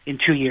in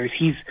 2 years.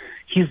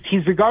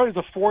 He's regarded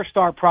as a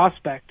 4-star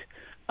prospect.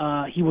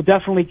 He will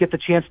definitely get the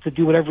chance to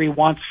do whatever he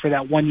wants for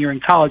that 1 year in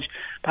college,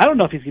 but I don't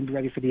know if he's going to be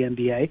ready for the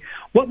NBA.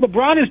 What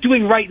LeBron is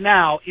doing right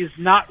now is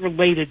not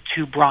related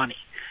to Bronny.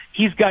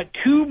 He's got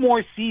 2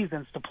 more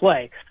seasons to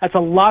play. That's a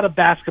lot of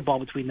basketball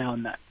between now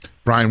and then.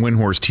 Brian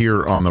Windhorst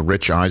here on the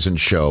Rich Eisen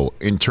Show.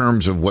 In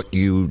terms of what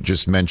you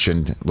just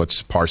mentioned,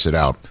 let's parse it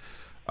out.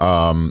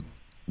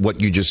 What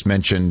you just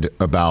mentioned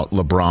about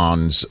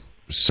LeBron's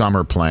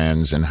summer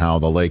plans and how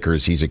the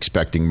Lakers, he's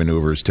expecting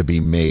maneuvers to be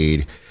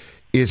made.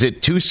 Is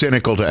it too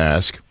cynical to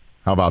ask?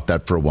 How about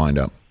that for a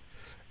wind-up?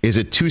 Is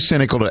it too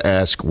cynical to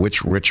ask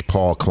which Rich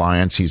Paul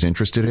clients he's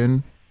interested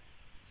in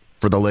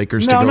for the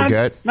Lakers to go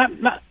get?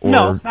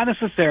 No, not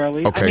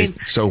necessarily. Okay, I mean,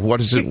 so what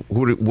is it?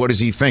 What is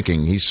he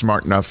thinking? He's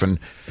smart enough and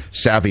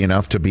savvy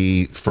enough to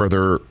be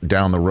further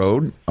down the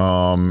road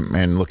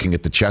and looking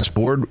at the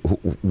chessboard.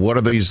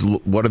 What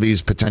do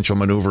these potential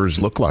maneuvers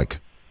look like?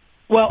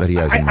 Well, that he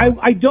has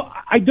I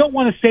don't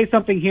want to say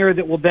something here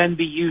that will then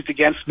be used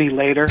against me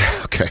later.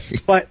 Okay,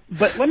 but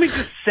let me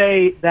just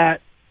say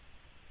that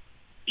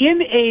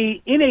in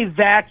a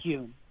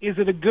vacuum, is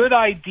it a good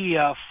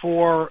idea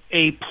for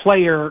a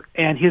player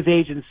and his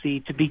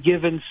agency to be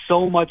given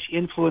so much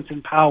influence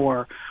and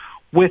power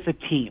with a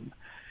team?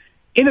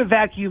 In a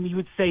vacuum, you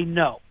would say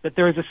no, that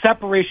there is a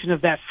separation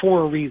of that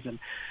for a reason.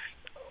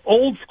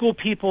 Old school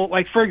people,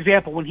 like, for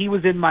example, when he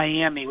was in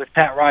Miami with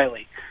Pat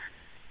Riley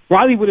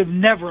would have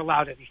never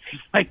allowed anything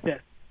like this,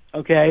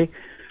 okay?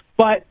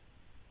 But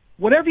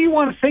whatever you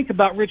want to think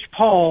about Rich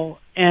Paul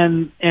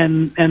and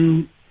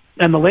the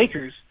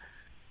Lakers,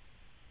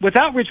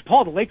 without Rich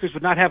Paul, the Lakers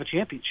would not have a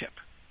championship.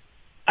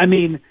 I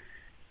mean,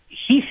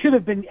 he should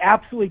have been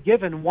absolutely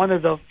given one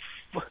of the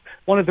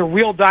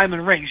real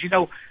diamond rings. You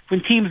know,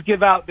 when teams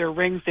give out their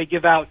rings, they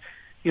give out,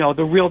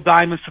 the real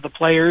diamonds to the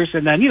players,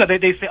 and then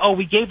they say, "Oh,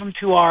 we gave them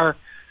to our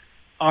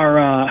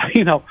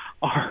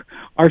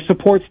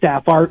support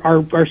staff,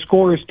 our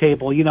scorers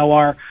table,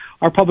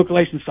 our public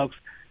relations folks,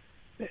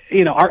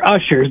 our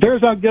ushers."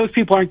 Those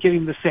people aren't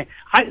getting the same.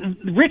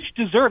 Rich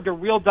deserved a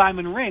real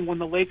diamond ring when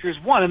the Lakers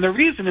won, and the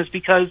reason is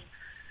because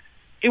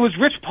it was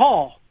Rich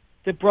Paul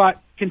that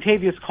brought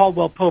Kentavious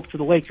Caldwell-Pope to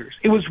the Lakers.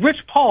 It was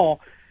Rich Paul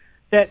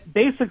that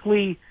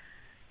basically,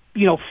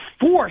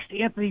 forced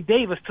Anthony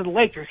Davis to the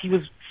Lakers. He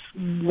was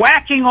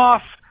whacking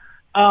off,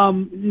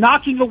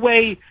 knocking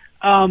away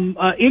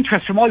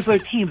interest from all these other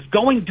teams,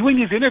 doing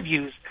these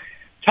interviews,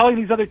 telling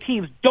these other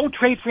teams, don't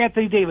trade for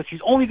Anthony Davis.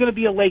 He's only going to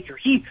be a Laker.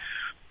 He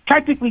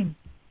practically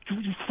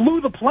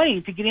flew the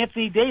plane to get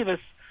Anthony Davis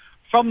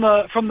from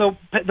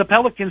the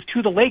Pelicans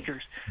to the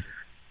Lakers.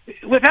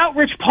 Without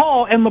Rich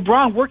Paul and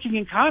LeBron working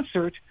in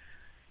concert,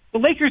 the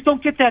Lakers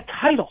don't get that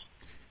title.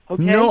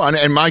 Okay? No,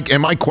 and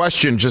my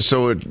question, just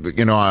so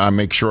I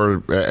make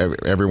sure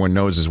everyone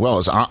knows as well,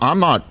 is I'm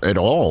not at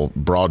all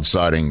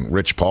broadsiding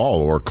Rich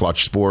Paul or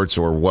Clutch Sports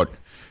or what.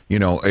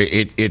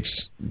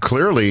 It's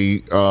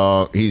clearly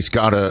he's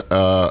got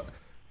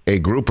a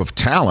group of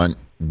talent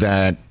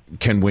that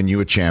can win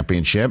you a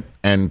championship,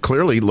 and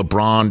clearly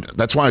LeBron.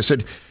 That's why I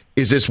said,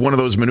 is this one of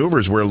those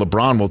maneuvers where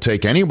LeBron will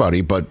take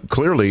anybody? But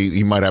clearly,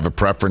 he might have a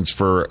preference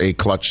for a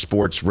Clutch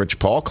Sports Rich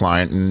Paul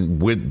client.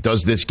 And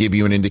does this give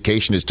you an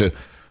indication as to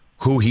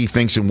who he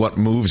thinks and what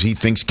moves he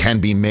thinks can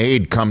be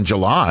made come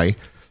July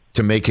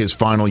to make his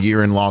final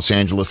year in Los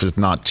Angeles, if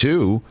not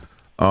two,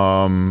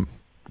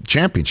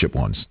 championship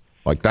ones?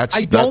 Like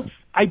I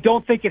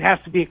don't think it has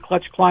to be a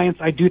Clutch clients.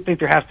 I do think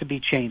there has to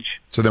be change.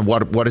 So then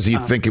what does he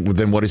think?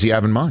 Then what does he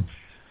have in mind?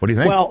 What do you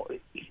think? Well,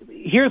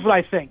 here's what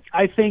I think.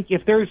 I think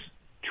if there's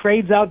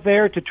trades out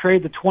there to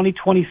trade the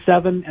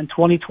 2027 and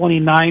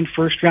 2029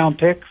 first-round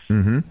picks,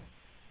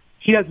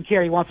 he doesn't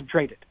care. He wants them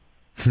traded.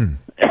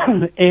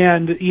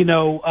 And,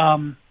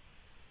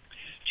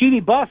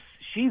 Jeannie Buss,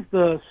 she's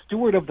the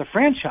steward of the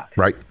franchise.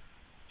 Right.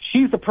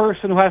 She's the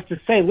person who has to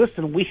say,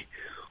 listen, we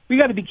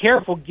got to be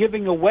careful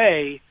giving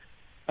away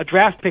a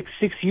draft pick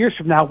 6 years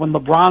from now when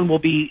LeBron will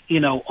be,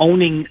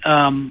 owning,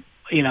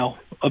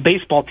 a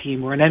baseball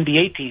team or an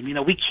NBA team.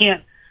 We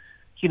can't,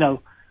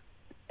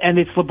 and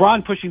it's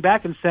LeBron pushing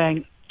back and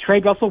saying,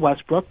 trade Russell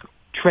Westbrook,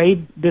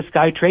 trade this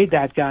guy, trade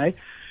that guy,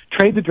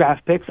 trade the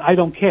draft picks. I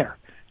don't care.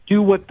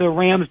 Do what the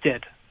Rams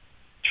did.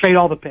 Trade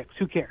all the picks.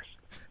 Who cares?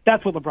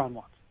 That's what LeBron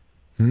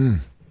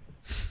wants.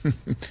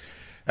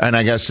 And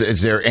I guess,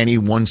 is there any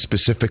one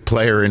specific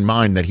player in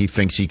mind that he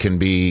thinks he can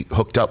be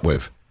hooked up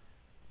with?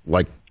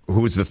 Like,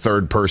 who's the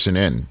third person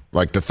in?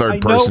 Like, the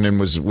third person in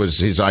was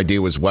his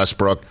idea was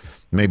Westbrook,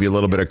 maybe a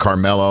little bit of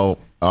Carmelo.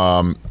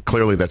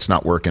 Clearly, that's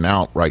not working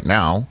out right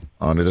now.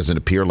 It doesn't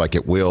appear like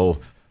it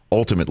will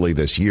ultimately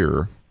this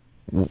year.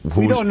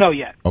 We don't know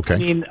yet. Okay. I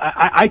mean,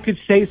 I could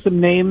say some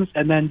names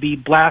and then be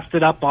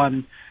blasted up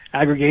on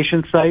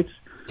aggregation sites,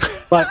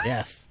 but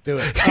yes, do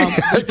it.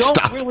 We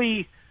don't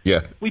really.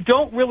 Yeah. We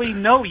don't really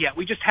know yet.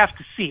 We just have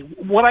to see.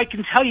 What I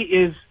can tell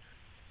you is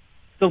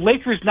the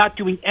Lakers not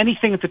doing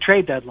anything at the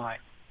trade deadline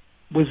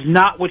was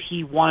not what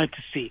he wanted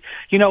to see.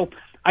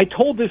 I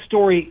told this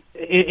story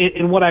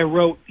in what I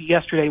wrote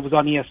yesterday. Was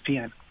on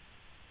ESPN.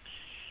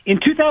 In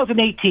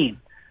 2018,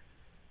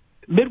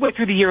 midway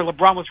through the year,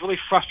 LeBron was really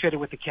frustrated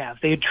with the Cavs.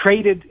 They had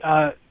traded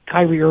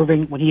Kyrie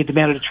Irving when he had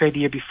demanded a trade the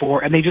year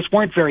before, and they just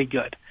weren't very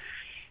good.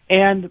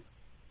 And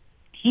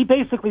he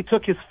basically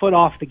took his foot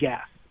off the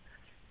gas.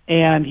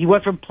 And he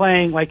went from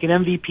playing like an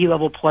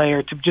MVP-level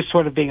player to just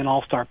sort of being an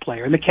all-star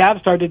player. And the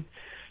Cavs started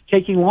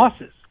taking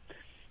losses.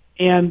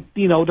 And,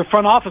 the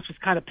front office was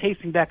kind of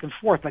pacing back and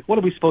forth, like, what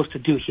are we supposed to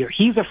do here?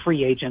 He's a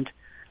free agent.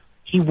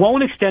 He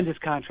won't extend his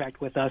contract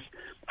with us.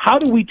 How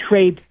do we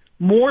trade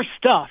more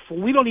stuff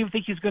when we don't even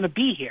think he's going to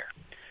be here?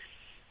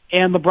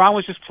 And LeBron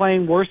was just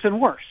playing worse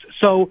and worse.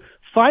 So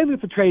finally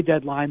at the trade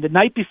deadline, the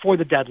night before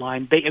the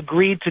deadline, they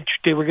agreed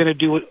they were going to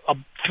do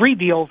 3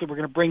 deals that were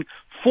going to bring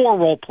 4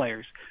 role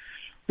players.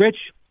 Rich,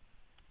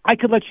 I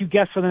could let you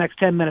guess for the next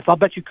 10 minutes. I'll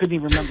bet you couldn't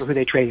even remember who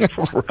they traded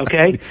for,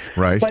 okay?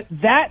 Right. But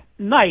that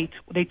night,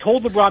 they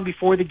told LeBron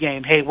before the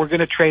game, hey, we're going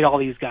to trade all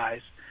these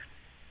guys.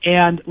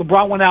 And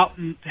LeBron went out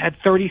and had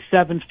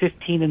 37,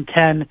 15, and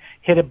 10,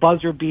 hit a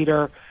buzzer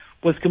beater,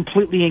 was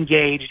completely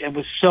engaged, and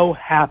was so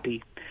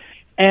happy.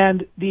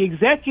 And the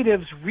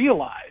executives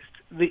realized,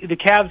 the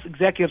Cavs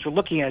executives were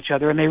looking at each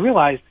other, and they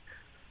realized,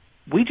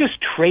 we just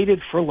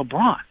traded for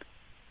LeBron.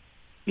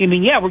 I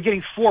mean, yeah, we're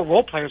getting 4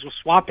 role players. We're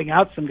swapping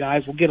out some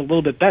guys. We'll get a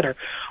little bit better.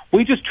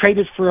 We just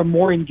traded for a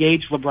more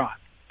engaged LeBron.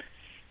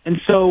 And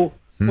so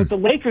what the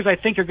Lakers, I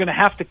think, are going to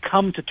have to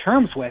come to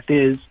terms with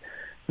is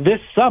this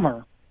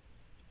summer,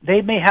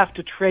 they may have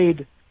to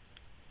trade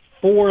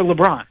for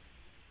LeBron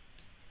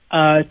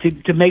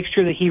to make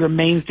sure that he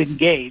remains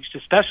engaged,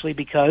 especially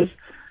because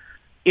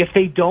if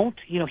they don't,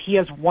 he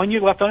has 1 year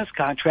left on his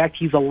contract.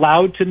 He's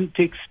allowed to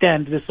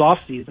extend this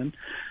offseason.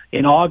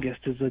 In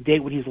August is the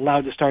date when he's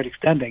allowed to start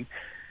extending.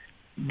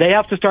 They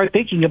have to start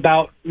thinking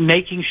about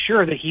making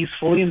sure that he's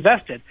fully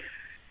invested.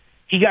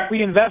 He got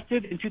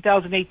reinvested in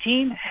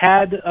 2018,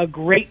 had a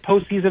great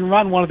postseason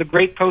run, one of the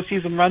great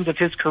postseason runs of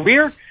his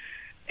career,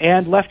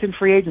 and left in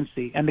free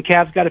agency. And the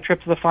Cavs got a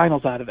trip to the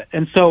finals out of it.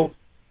 And so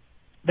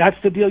that's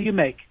the deal you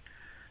make.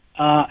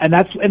 And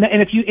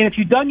if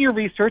you've done your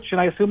research,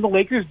 and I assume the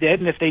Lakers did,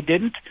 and if they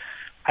didn't,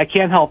 I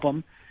can't help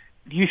them.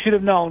 You should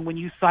have known when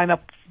you sign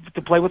up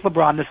to play with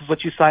LeBron, this is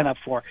what you sign up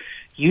for.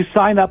 You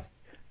sign up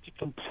to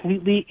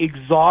completely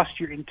exhaust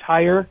your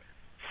entire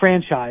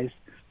franchise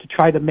to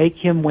try to make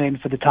him win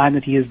for the time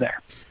that he is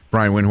there.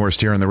 Brian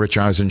Windhorst here on the Rich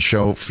Eisen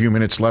Show. A few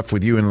minutes left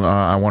with you, and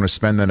I want to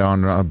spend that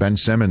on Ben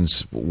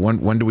Simmons.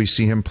 When do we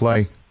see him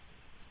play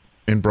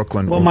in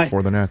Brooklyn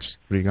for the Nets?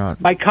 What do you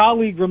got? My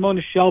colleague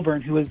Ramona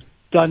Shelburne, who has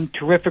done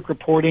terrific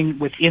reporting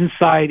with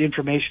inside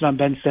information on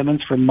Ben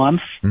Simmons for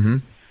months,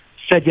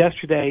 said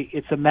yesterday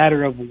it's a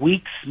matter of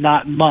weeks,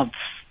 not months.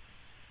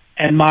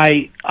 And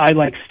I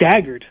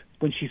staggered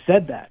when she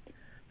said that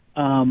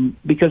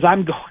because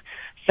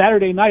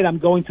Saturday night I'm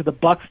going to the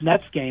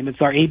Bucks-Nets game.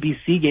 It's our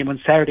ABC game on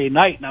Saturday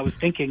night, and I was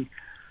thinking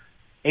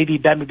maybe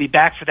Ben would be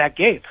back for that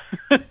game.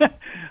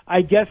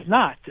 I guess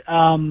not.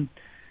 And,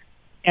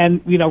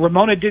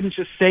 Ramona didn't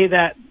just say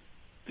that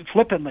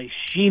flippantly.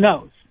 She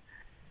knows.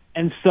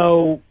 And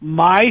so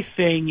my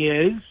thing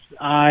is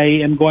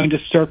I am going to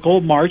circle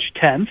March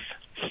 10th.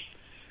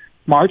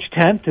 March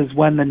 10th is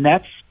when the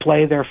Nets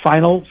play their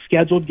final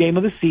scheduled game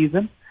of the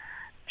season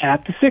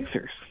at the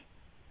Sixers.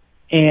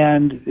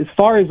 And as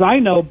far as I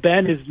know,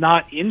 Ben is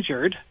not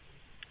injured.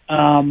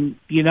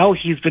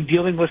 He's been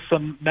dealing with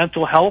some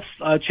mental health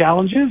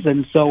challenges,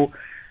 and so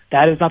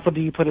that is not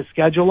something you put a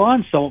schedule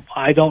on. So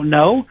I don't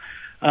know.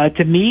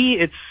 To me,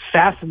 it's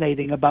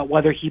fascinating about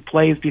whether he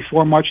plays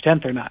before March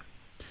 10th or not.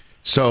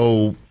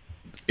 So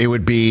it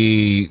would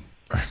be...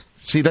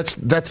 See, that's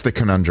the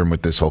conundrum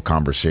with this whole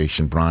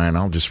conversation, Brian.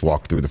 I'll just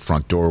walk through the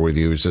front door with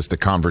you. It's just the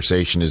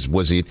conversation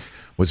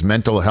was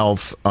mental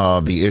health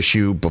the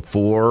issue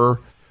before...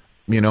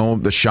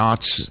 the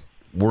shots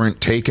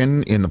weren't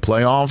taken in the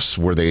playoffs?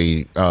 Were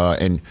they,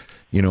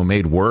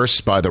 made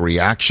worse by the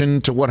reaction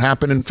to what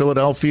happened in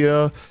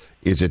Philadelphia?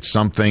 Is it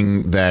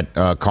something that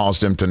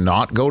caused him to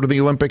not go to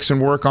the Olympics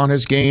and work on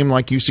his game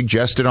like you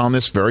suggested on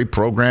this very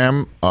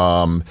program?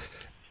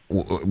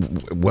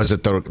 Was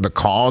it the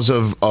cause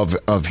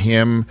of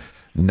him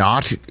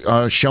not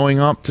showing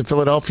up to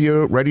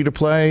Philadelphia ready to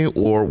play?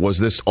 Or was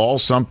this all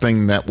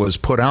something that was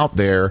put out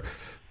there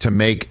to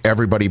make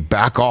everybody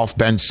back off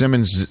Ben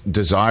Simmons'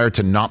 desire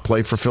to not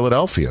play for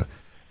Philadelphia?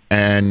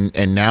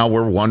 And now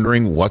we're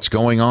wondering what's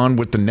going on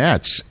with the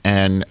Nets,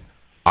 and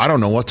I don't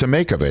know what to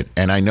make of it.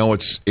 And I know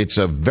it's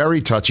a very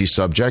touchy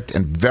subject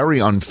and very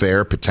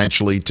unfair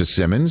potentially to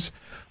Simmons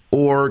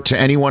or to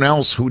anyone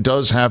else who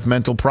does have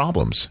mental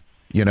problems.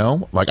 I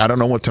don't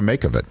know what to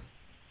make of it,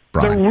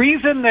 Brian. The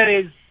reason that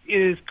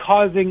is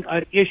causing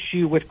an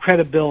issue with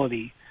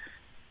credibility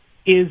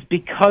is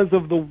because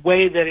of the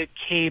way that it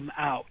came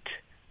out.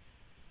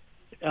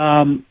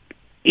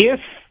 If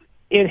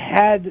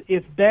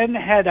Ben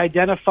had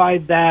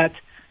identified that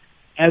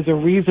as a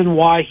reason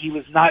why he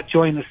was not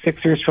joining the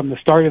Sixers from the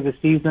start of the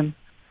season,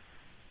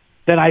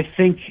 then I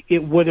think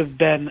it would have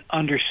been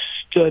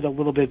understood a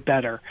little bit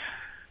better.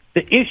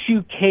 The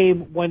issue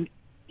came when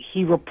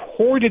he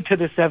reported to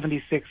the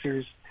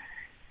 76ers,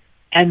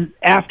 and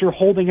after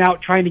holding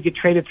out, trying to get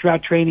traded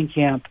throughout training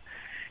camp,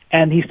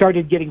 and he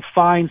started getting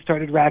fines,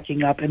 started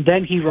racking up, and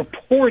then he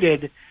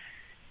reported,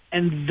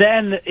 and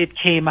then it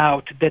came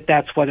out that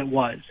that's what it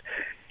was.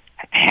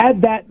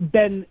 Had that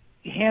been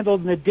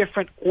handled in a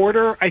different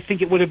order, I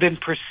think it would have been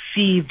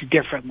perceived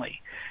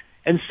differently.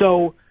 And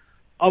so,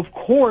 of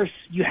course,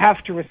 you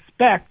have to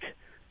respect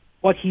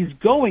what he's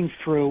going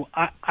through.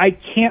 I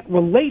can't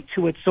relate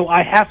to it, so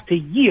I have to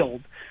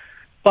yield.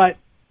 But,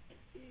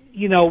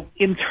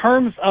 in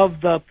terms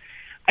of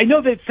I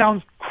know that it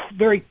sounds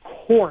very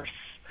coarse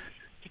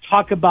to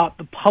talk about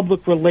the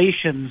public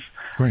relations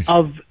right.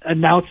 of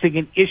announcing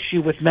an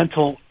issue with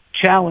mental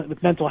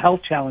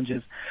health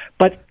challenges,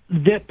 but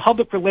the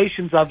public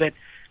relations of it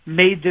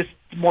made this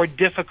more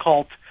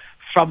difficult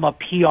from a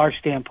PR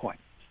standpoint.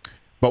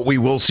 But we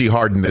will see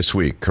Harden this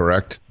week,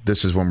 correct?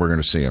 This is when we're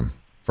going to see him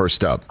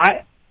first up,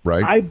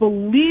 right? I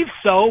believe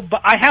so,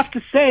 but I have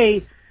to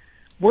say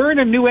we're in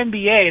a new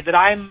NBA that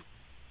I'm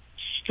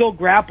still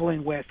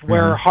grappling with,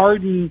 where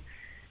Harden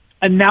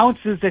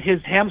announces that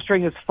his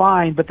hamstring is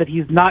fine, but that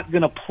he's not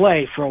going to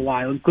play for a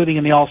while, including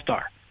in the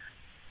All-Star.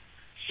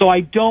 So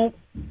I don't,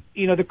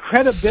 the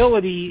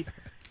credibility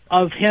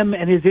of him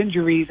and his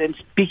injuries and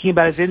speaking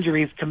about his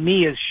injuries to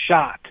me is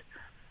shot.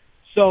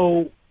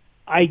 So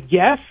I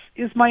guess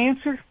is my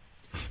answer.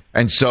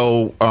 And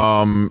so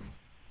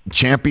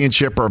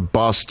championship or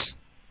bust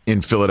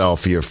in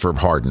Philadelphia for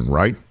Harden,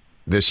 right?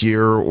 This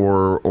year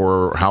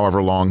or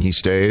however long he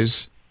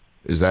stays.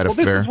 Is that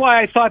fair? This is why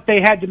I thought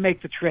they had to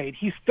make the trade.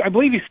 I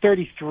believe he's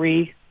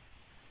 33.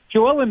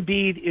 Joel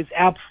Embiid is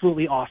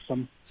absolutely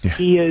awesome. Yeah.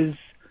 He is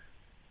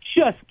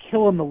just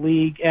killing the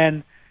league.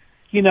 And,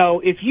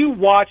 if you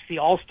watch the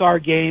All-Star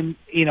game,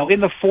 in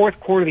the fourth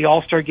quarter, the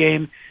All-Star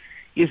game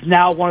is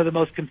now one of the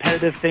most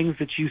competitive things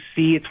that you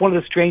see. It's one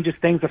of the strangest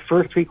things. The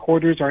first three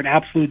quarters are an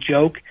absolute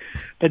joke.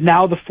 But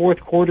now the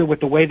fourth quarter, with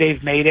the way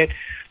they've made it,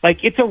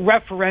 it's a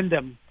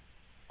referendum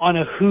on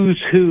a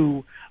who's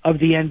who of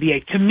the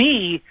NBA. To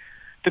me,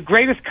 the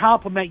greatest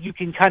compliment you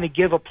can kind of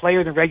give a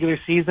player in the regular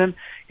season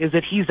is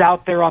that he's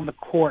out there on the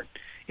court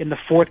in the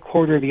fourth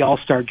quarter of the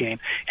All-Star game.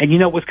 And,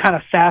 it was kind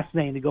of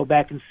fascinating to go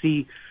back and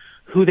see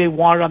who they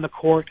wanted on the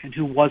court and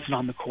who wasn't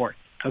on the court,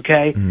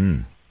 okay?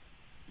 2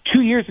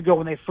 years ago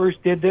when they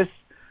first did this,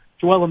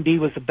 Joel Embiid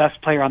was the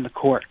best player on the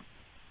court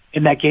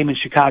in that game in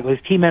Chicago.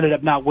 His team ended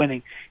up not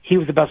winning. He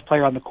was the best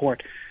player on the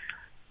court.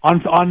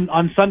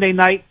 On Sunday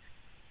night,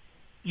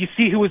 you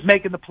see who was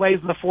making the plays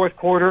in the fourth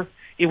quarter.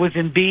 It was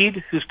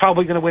Embiid, who's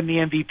probably going to win the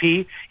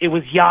MVP. It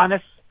was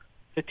Giannis,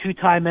 the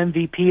two-time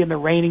MVP and the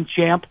reigning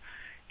champ.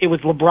 It was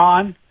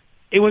LeBron.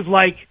 It was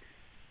like,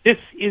 this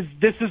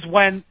is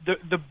when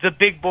the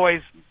big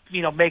boys,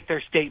 make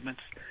their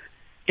statements.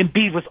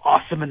 Embiid was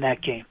awesome in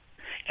that game.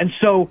 And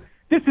so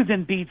this is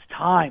Embiid's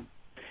time.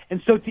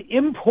 And so to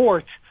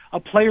import a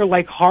player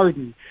like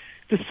Harden,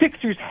 the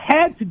Sixers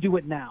had to do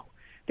it now.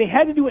 They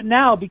had to do it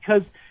now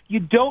because you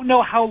don't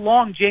know how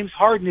long James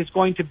Harden is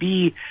going to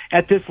be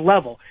at this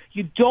level.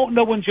 You don't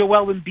know when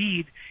Joel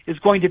Embiid is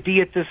going to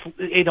be at this,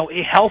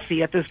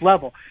 healthy at this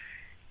level.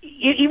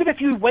 Even if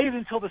you waited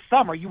until the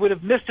summer, you would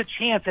have missed a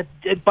chance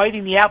at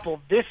biting the apple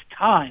this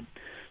time.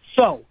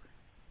 So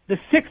the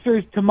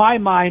Sixers, to my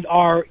mind,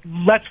 are,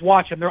 let's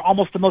watch them. They're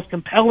almost the most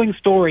compelling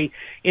story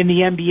in the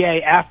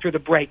NBA after the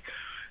break.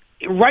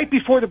 Right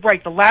before the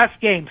break, the last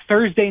game,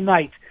 Thursday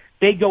night,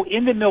 they go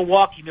into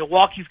Milwaukee.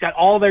 Milwaukee's got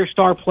all their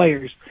star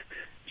players.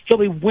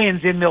 Philly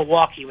wins in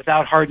Milwaukee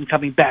without Harden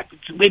coming back.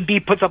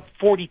 Embiid puts up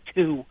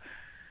 42.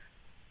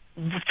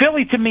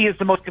 Philly, to me, is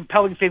the most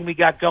compelling thing we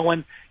got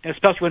going, and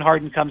especially when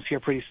Harden comes here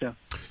pretty soon.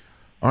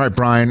 All right,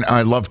 Brian,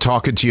 I love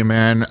talking to you,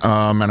 man,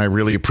 and I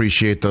really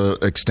appreciate the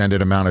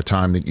extended amount of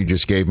time that you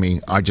just gave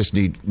me. I just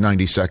need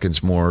 90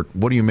 seconds more.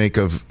 What do you make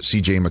of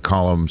C.J.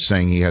 McCollum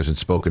saying he hasn't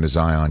spoken to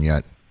Zion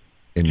yet?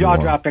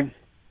 Jaw-dropping.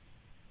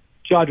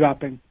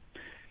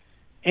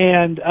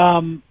 And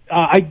I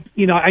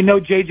know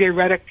J.J.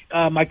 Redick,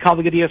 my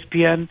colleague at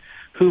ESPN,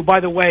 who, by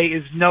the way,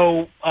 is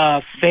no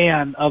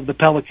fan of the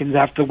Pelicans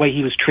after the way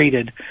he was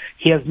treated.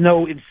 He has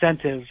no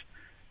incentive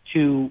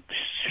to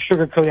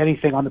sugarcoat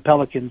anything on the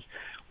Pelicans.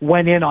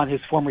 Went in on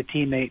his former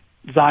teammate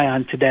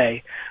Zion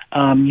today.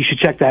 You should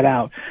check that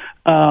out.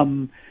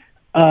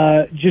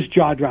 Just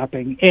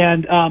jaw-dropping.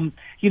 And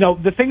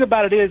the thing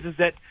about it is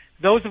that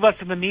those of us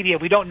in the media,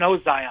 we don't know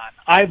Zion.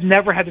 I've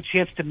never had the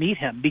chance to meet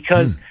him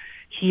because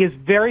he is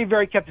very,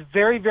 very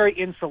very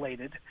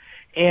insulated,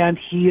 and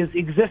he has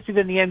existed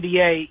in the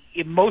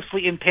NBA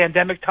mostly in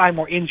pandemic time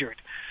or injured.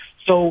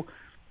 So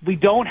we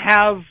don't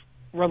have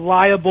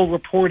reliable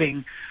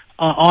reporting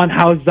on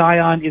how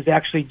Zion is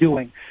actually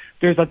doing.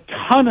 There's a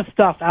ton of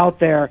stuff out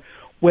there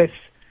with,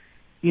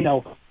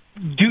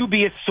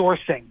 dubious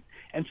sourcing,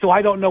 and so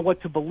I don't know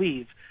what to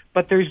believe.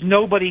 But there's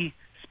nobody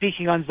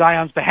speaking on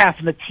Zion's behalf,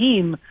 and the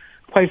team,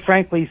 quite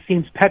frankly,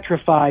 seems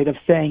petrified of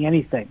saying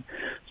anything.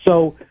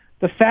 So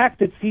the fact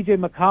that C.J.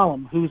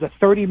 McCollum, who's a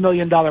 $30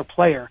 million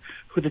player,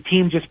 who the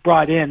team just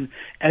brought in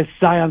as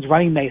Zion's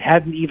running mate,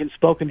 hadn't even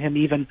spoken to him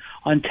even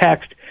on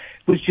text,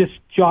 was just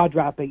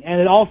jaw-dropping.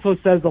 And it also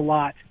says a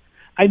lot.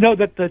 I know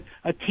that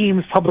a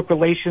team's public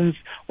relations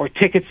or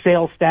ticket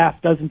sales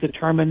staff doesn't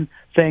determine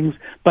things,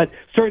 but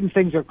certain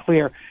things are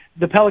clear.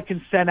 The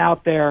Pelicans sent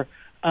out their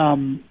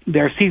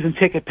season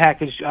ticket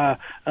package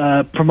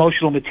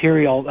promotional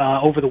material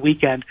over the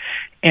weekend,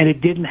 and it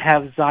didn't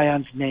have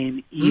Zion's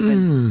name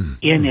even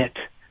in it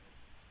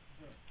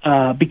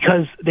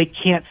because they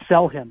can't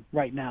sell him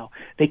right now.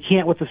 They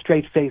can't, with a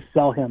straight face,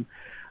 sell him.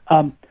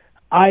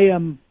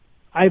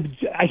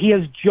 He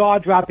has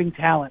jaw-dropping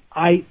talent.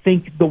 I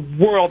think the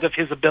world of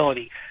his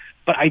ability,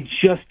 but I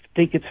just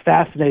think it's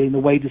fascinating the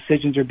way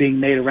decisions are being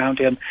made around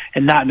him,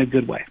 and not in a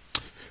good way.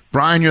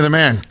 Brian, you're the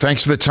man.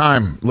 Thanks for the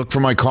time. Look for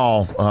my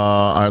call.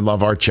 I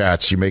love our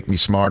chats. You make me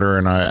smarter,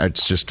 and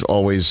it's just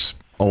always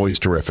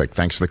terrific.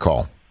 Thanks for the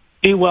call.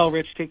 Be well,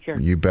 Rich. Take care.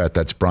 You bet.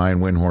 That's Brian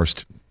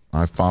Windhorst.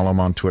 I follow him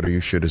on Twitter.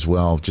 You should as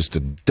well. Just a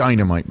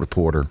dynamite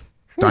reporter.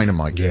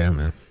 Dynamite. Yeah,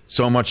 man.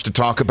 So much to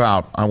talk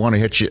about. I want to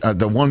hit you.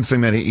 The one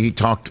thing that he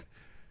talked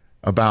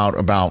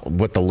about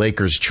what the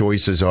Lakers'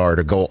 choices are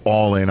to go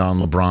all in on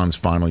LeBron's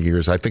final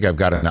years. I think I've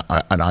got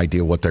an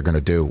idea what they're going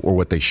to do or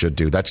what they should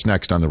do. That's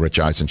next on The Rich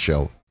Eisen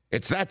Show.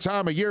 It's that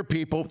time of year,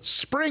 people.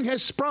 Spring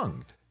has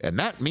sprung, and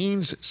that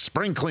means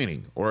spring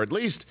cleaning, or at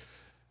least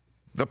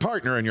the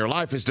partner in your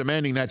life is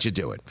demanding that you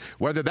do it.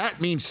 Whether that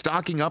means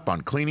stocking up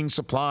on cleaning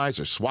supplies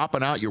or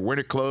swapping out your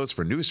winter clothes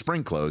for new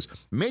spring clothes,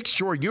 make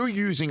sure you're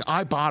using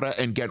Ibotta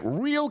and get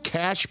real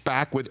cash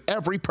back with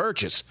every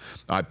purchase.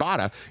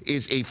 Ibotta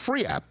is a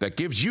free app that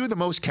gives you the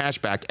most cash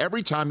back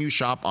every time you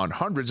shop on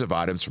hundreds of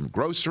items, from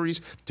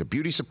groceries to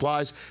beauty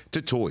supplies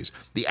to toys.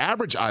 The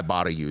average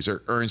Ibotta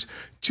user earns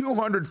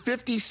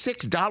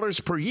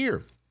 $256 per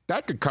year.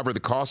 That could cover the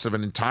cost of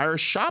an entire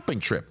shopping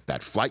trip,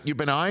 that flight you've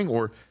been eyeing,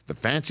 or the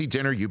fancy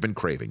dinner you've been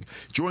craving.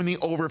 Join the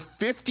over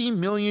 50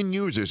 million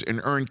users and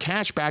earn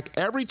cash back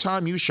every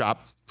time you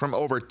shop from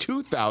over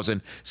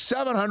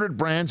 2,700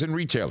 brands and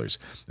retailers.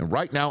 And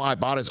right now,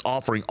 Ibotta is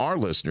offering our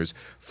listeners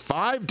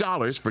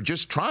 $5 for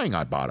just trying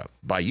Ibotta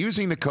by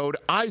using the code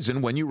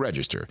EISEN when you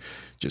register.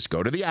 Just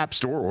go to the App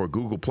Store or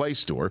Google Play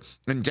Store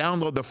and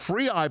download the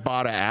free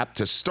Ibotta app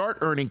to start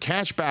earning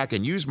cash back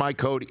and use my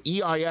code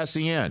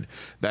EISEN.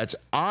 That's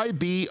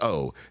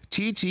IBOTTA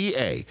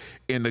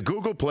in the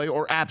Google Play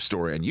or App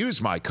Store and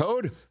use my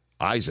code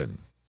EISEN.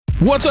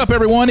 What's up,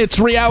 everyone? It's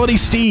Reality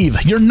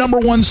Steve, your number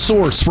one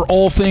source for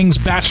all things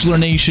Bachelor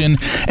Nation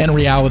and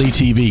reality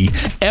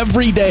TV.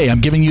 Every day,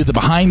 I'm giving you the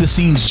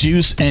behind-the-scenes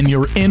juice and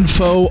your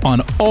info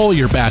on all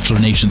your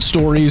Bachelor Nation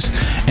stories,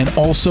 and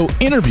also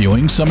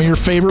interviewing some of your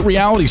favorite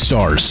reality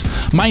stars.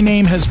 My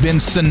name has been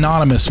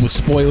synonymous with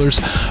spoilers,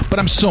 but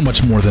I'm so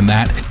much more than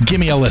that. Give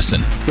me a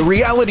listen. The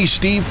Reality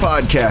Steve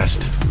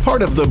Podcast,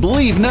 part of the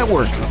Believe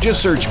Network.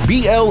 Just search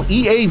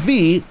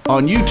BLEAV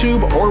on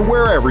YouTube or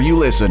wherever you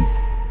listen.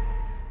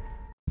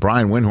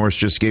 Brian Windhorst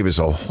just gave us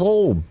a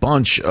whole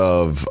bunch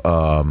of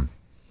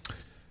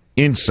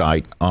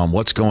insight on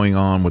what's going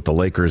on with the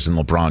Lakers and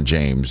LeBron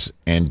James.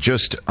 And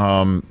just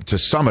to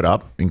sum it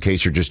up, in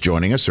case you're just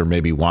joining us or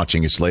maybe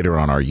watching us later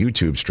on our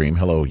YouTube stream,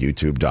 hello,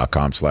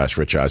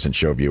 youtube.com/Rich Eisen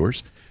Show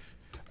viewers.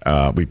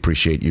 We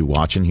appreciate you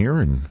watching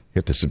here, and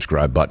hit the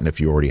subscribe button if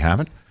you already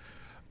haven't.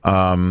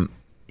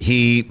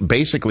 He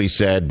basically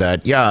said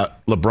that, yeah,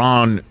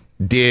 LeBron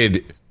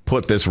did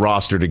put this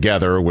roster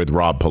together with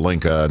Rob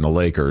Pelinka and the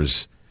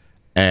Lakers.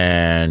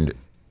 And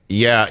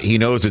yeah, he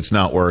knows it's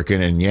not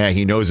working, and yeah,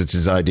 he knows it's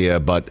his idea,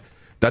 but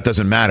that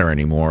doesn't matter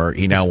anymore.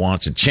 He now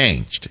wants it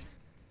changed.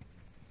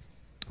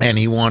 And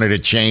he wanted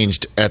it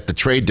changed at the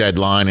trade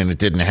deadline, and it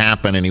didn't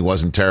happen, and he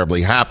wasn't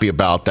terribly happy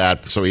about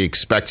that, so he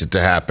expects it to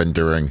happen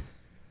during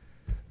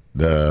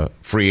the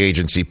free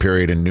agency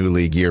period and new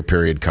league year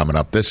period coming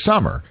up this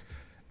summer.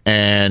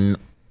 And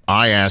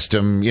I asked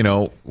him, you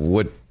know,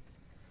 what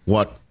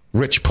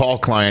Rich Paul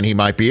client he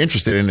might be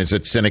interested in. Is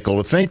it cynical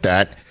to think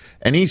that?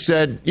 And he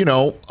said, you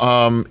know,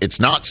 it's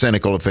not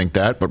cynical to think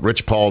that, but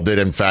Rich Paul did,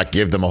 in fact,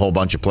 give them a whole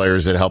bunch of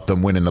players that helped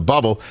them win in the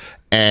bubble.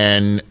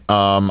 And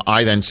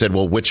I then said,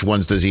 well, which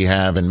ones does he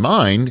have in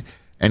mind?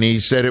 And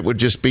he said it would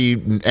just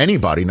be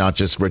anybody, not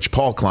just Rich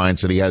Paul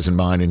clients that he has in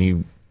mind. And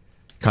he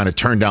kind of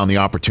turned down the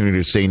opportunity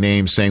to say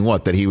names, saying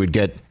what? That he would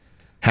get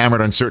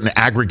hammered on certain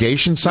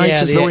aggregation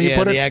sites, is the way you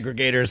put it? The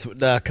aggregators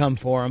would come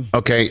for him.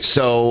 Okay,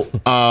 so,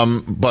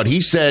 but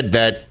he said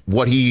that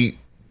what he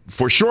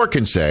for sure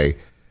can say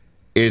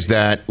is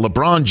that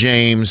LeBron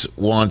James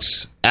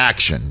wants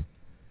action,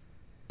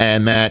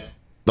 and that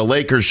the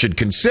Lakers should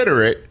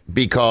consider it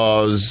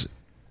because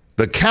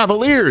the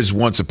Cavaliers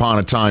once upon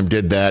a time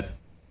did that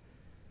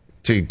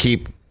to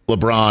keep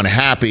LeBron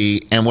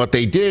happy, and what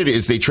they did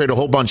is they traded a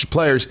whole bunch of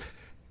players,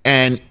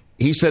 and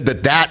he said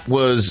that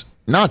was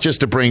not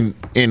just to bring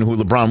in who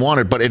LeBron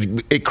wanted, but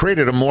it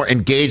created a more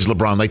engaged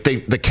LeBron. Like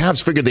the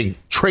Cavs figured they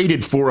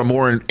traded for a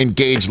more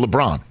engaged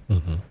LeBron,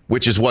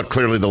 which is what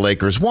clearly the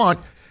Lakers want.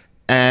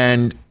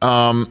 And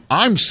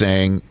I'm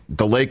saying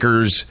the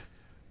Lakers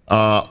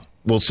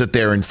will sit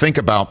there and think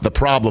about the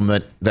problem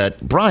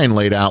that Brian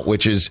laid out,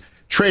 which is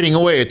trading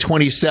away at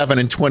 27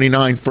 and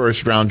 29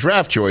 first-round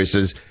draft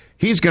choices.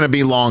 He's going to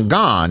be long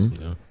gone.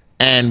 Yeah.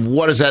 And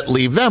what does that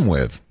leave them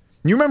with?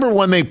 You remember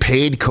when they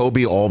paid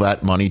Kobe all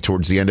that money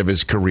towards the end of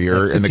his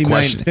career, and the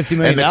question, $50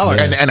 million,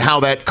 and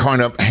how that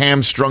kind of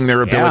hamstrung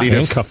their ability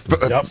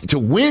to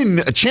win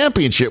a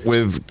championship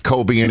with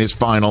Kobe in his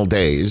final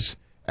days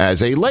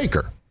as a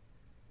Laker.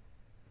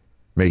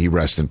 May he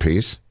rest in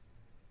peace.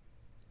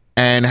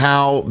 And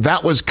how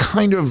that was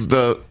kind of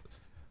the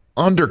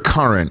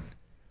undercurrent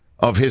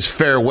of his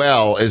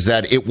farewell, is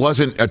that it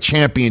wasn't a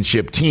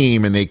championship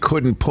team and they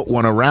couldn't put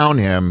one around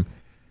him.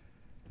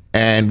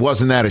 And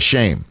wasn't that a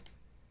shame?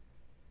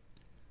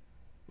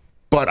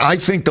 But I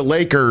think the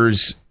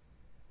Lakers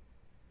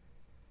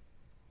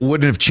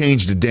wouldn't have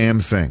changed a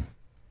damn thing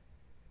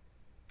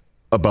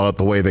about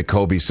the way that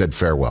Kobe said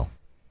farewell.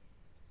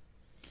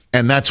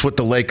 And that's what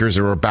the Lakers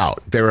are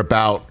about. They're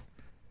about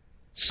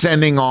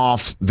sending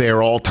off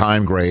their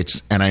all-time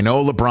greats. And I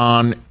know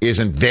LeBron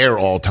isn't their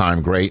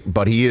all-time great,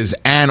 but he is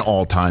an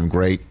all-time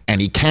great, and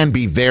he can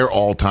be their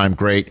all-time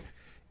great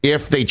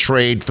if they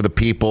trade for the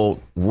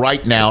people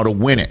right now to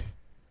win it.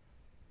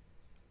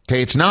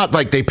 Okay, it's not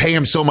like they pay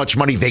him so much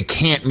money they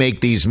can't make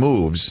these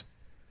moves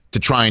to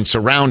try and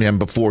surround him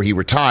before he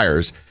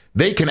retires.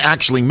 They can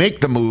actually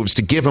make the moves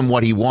to give him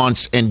what he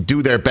wants and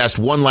do their best,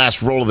 one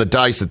last roll of the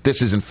dice that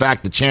this is, in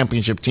fact, the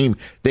championship team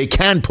they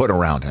can put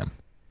around him.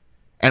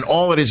 And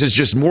all it is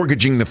just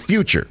mortgaging the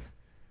future.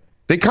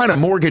 They kind of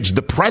mortgaged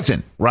the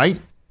present,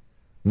 right?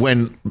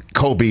 When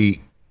Kobe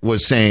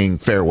was saying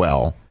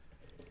farewell.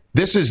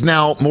 This is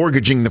now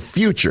mortgaging the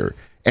future.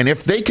 And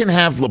if they can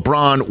have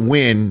LeBron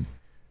win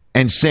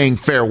and saying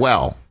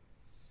farewell,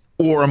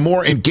 or a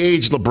more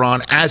engaged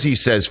LeBron as he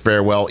says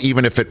farewell,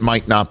 even if it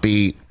might not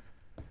be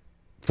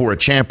for a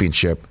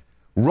championship,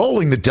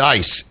 rolling the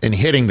dice and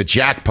hitting the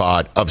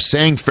jackpot of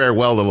saying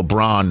farewell to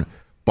LeBron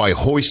by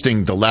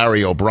hoisting the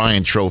Larry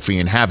O'Brien trophy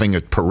and having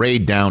a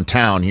parade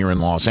downtown here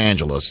in Los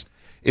Angeles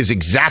is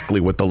exactly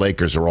what the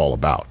Lakers are all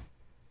about.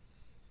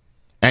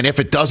 And if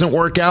it doesn't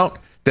work out,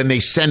 then they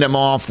send him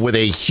off with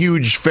a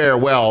huge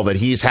farewell that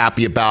he's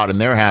happy about and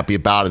they're happy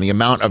about, and the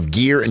amount of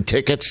gear and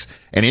tickets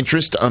and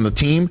interest on the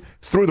team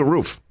through the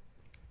roof.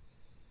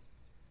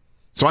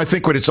 So I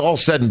think when it's all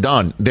said and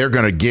done, they're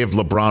going to give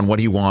LeBron what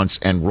he wants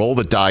and roll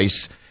the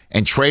dice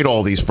and trade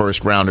all these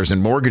first-rounders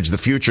and mortgage the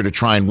future to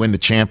try and win the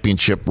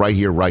championship right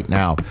here, right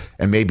now,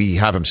 and maybe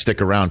have him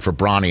stick around for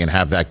Bronny and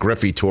have that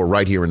Griffey tour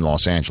right here in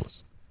Los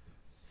Angeles.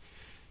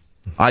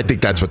 I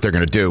think that's what they're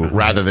going to do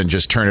rather than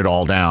just turn it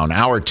all down.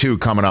 Hour 2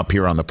 coming up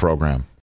here on the program.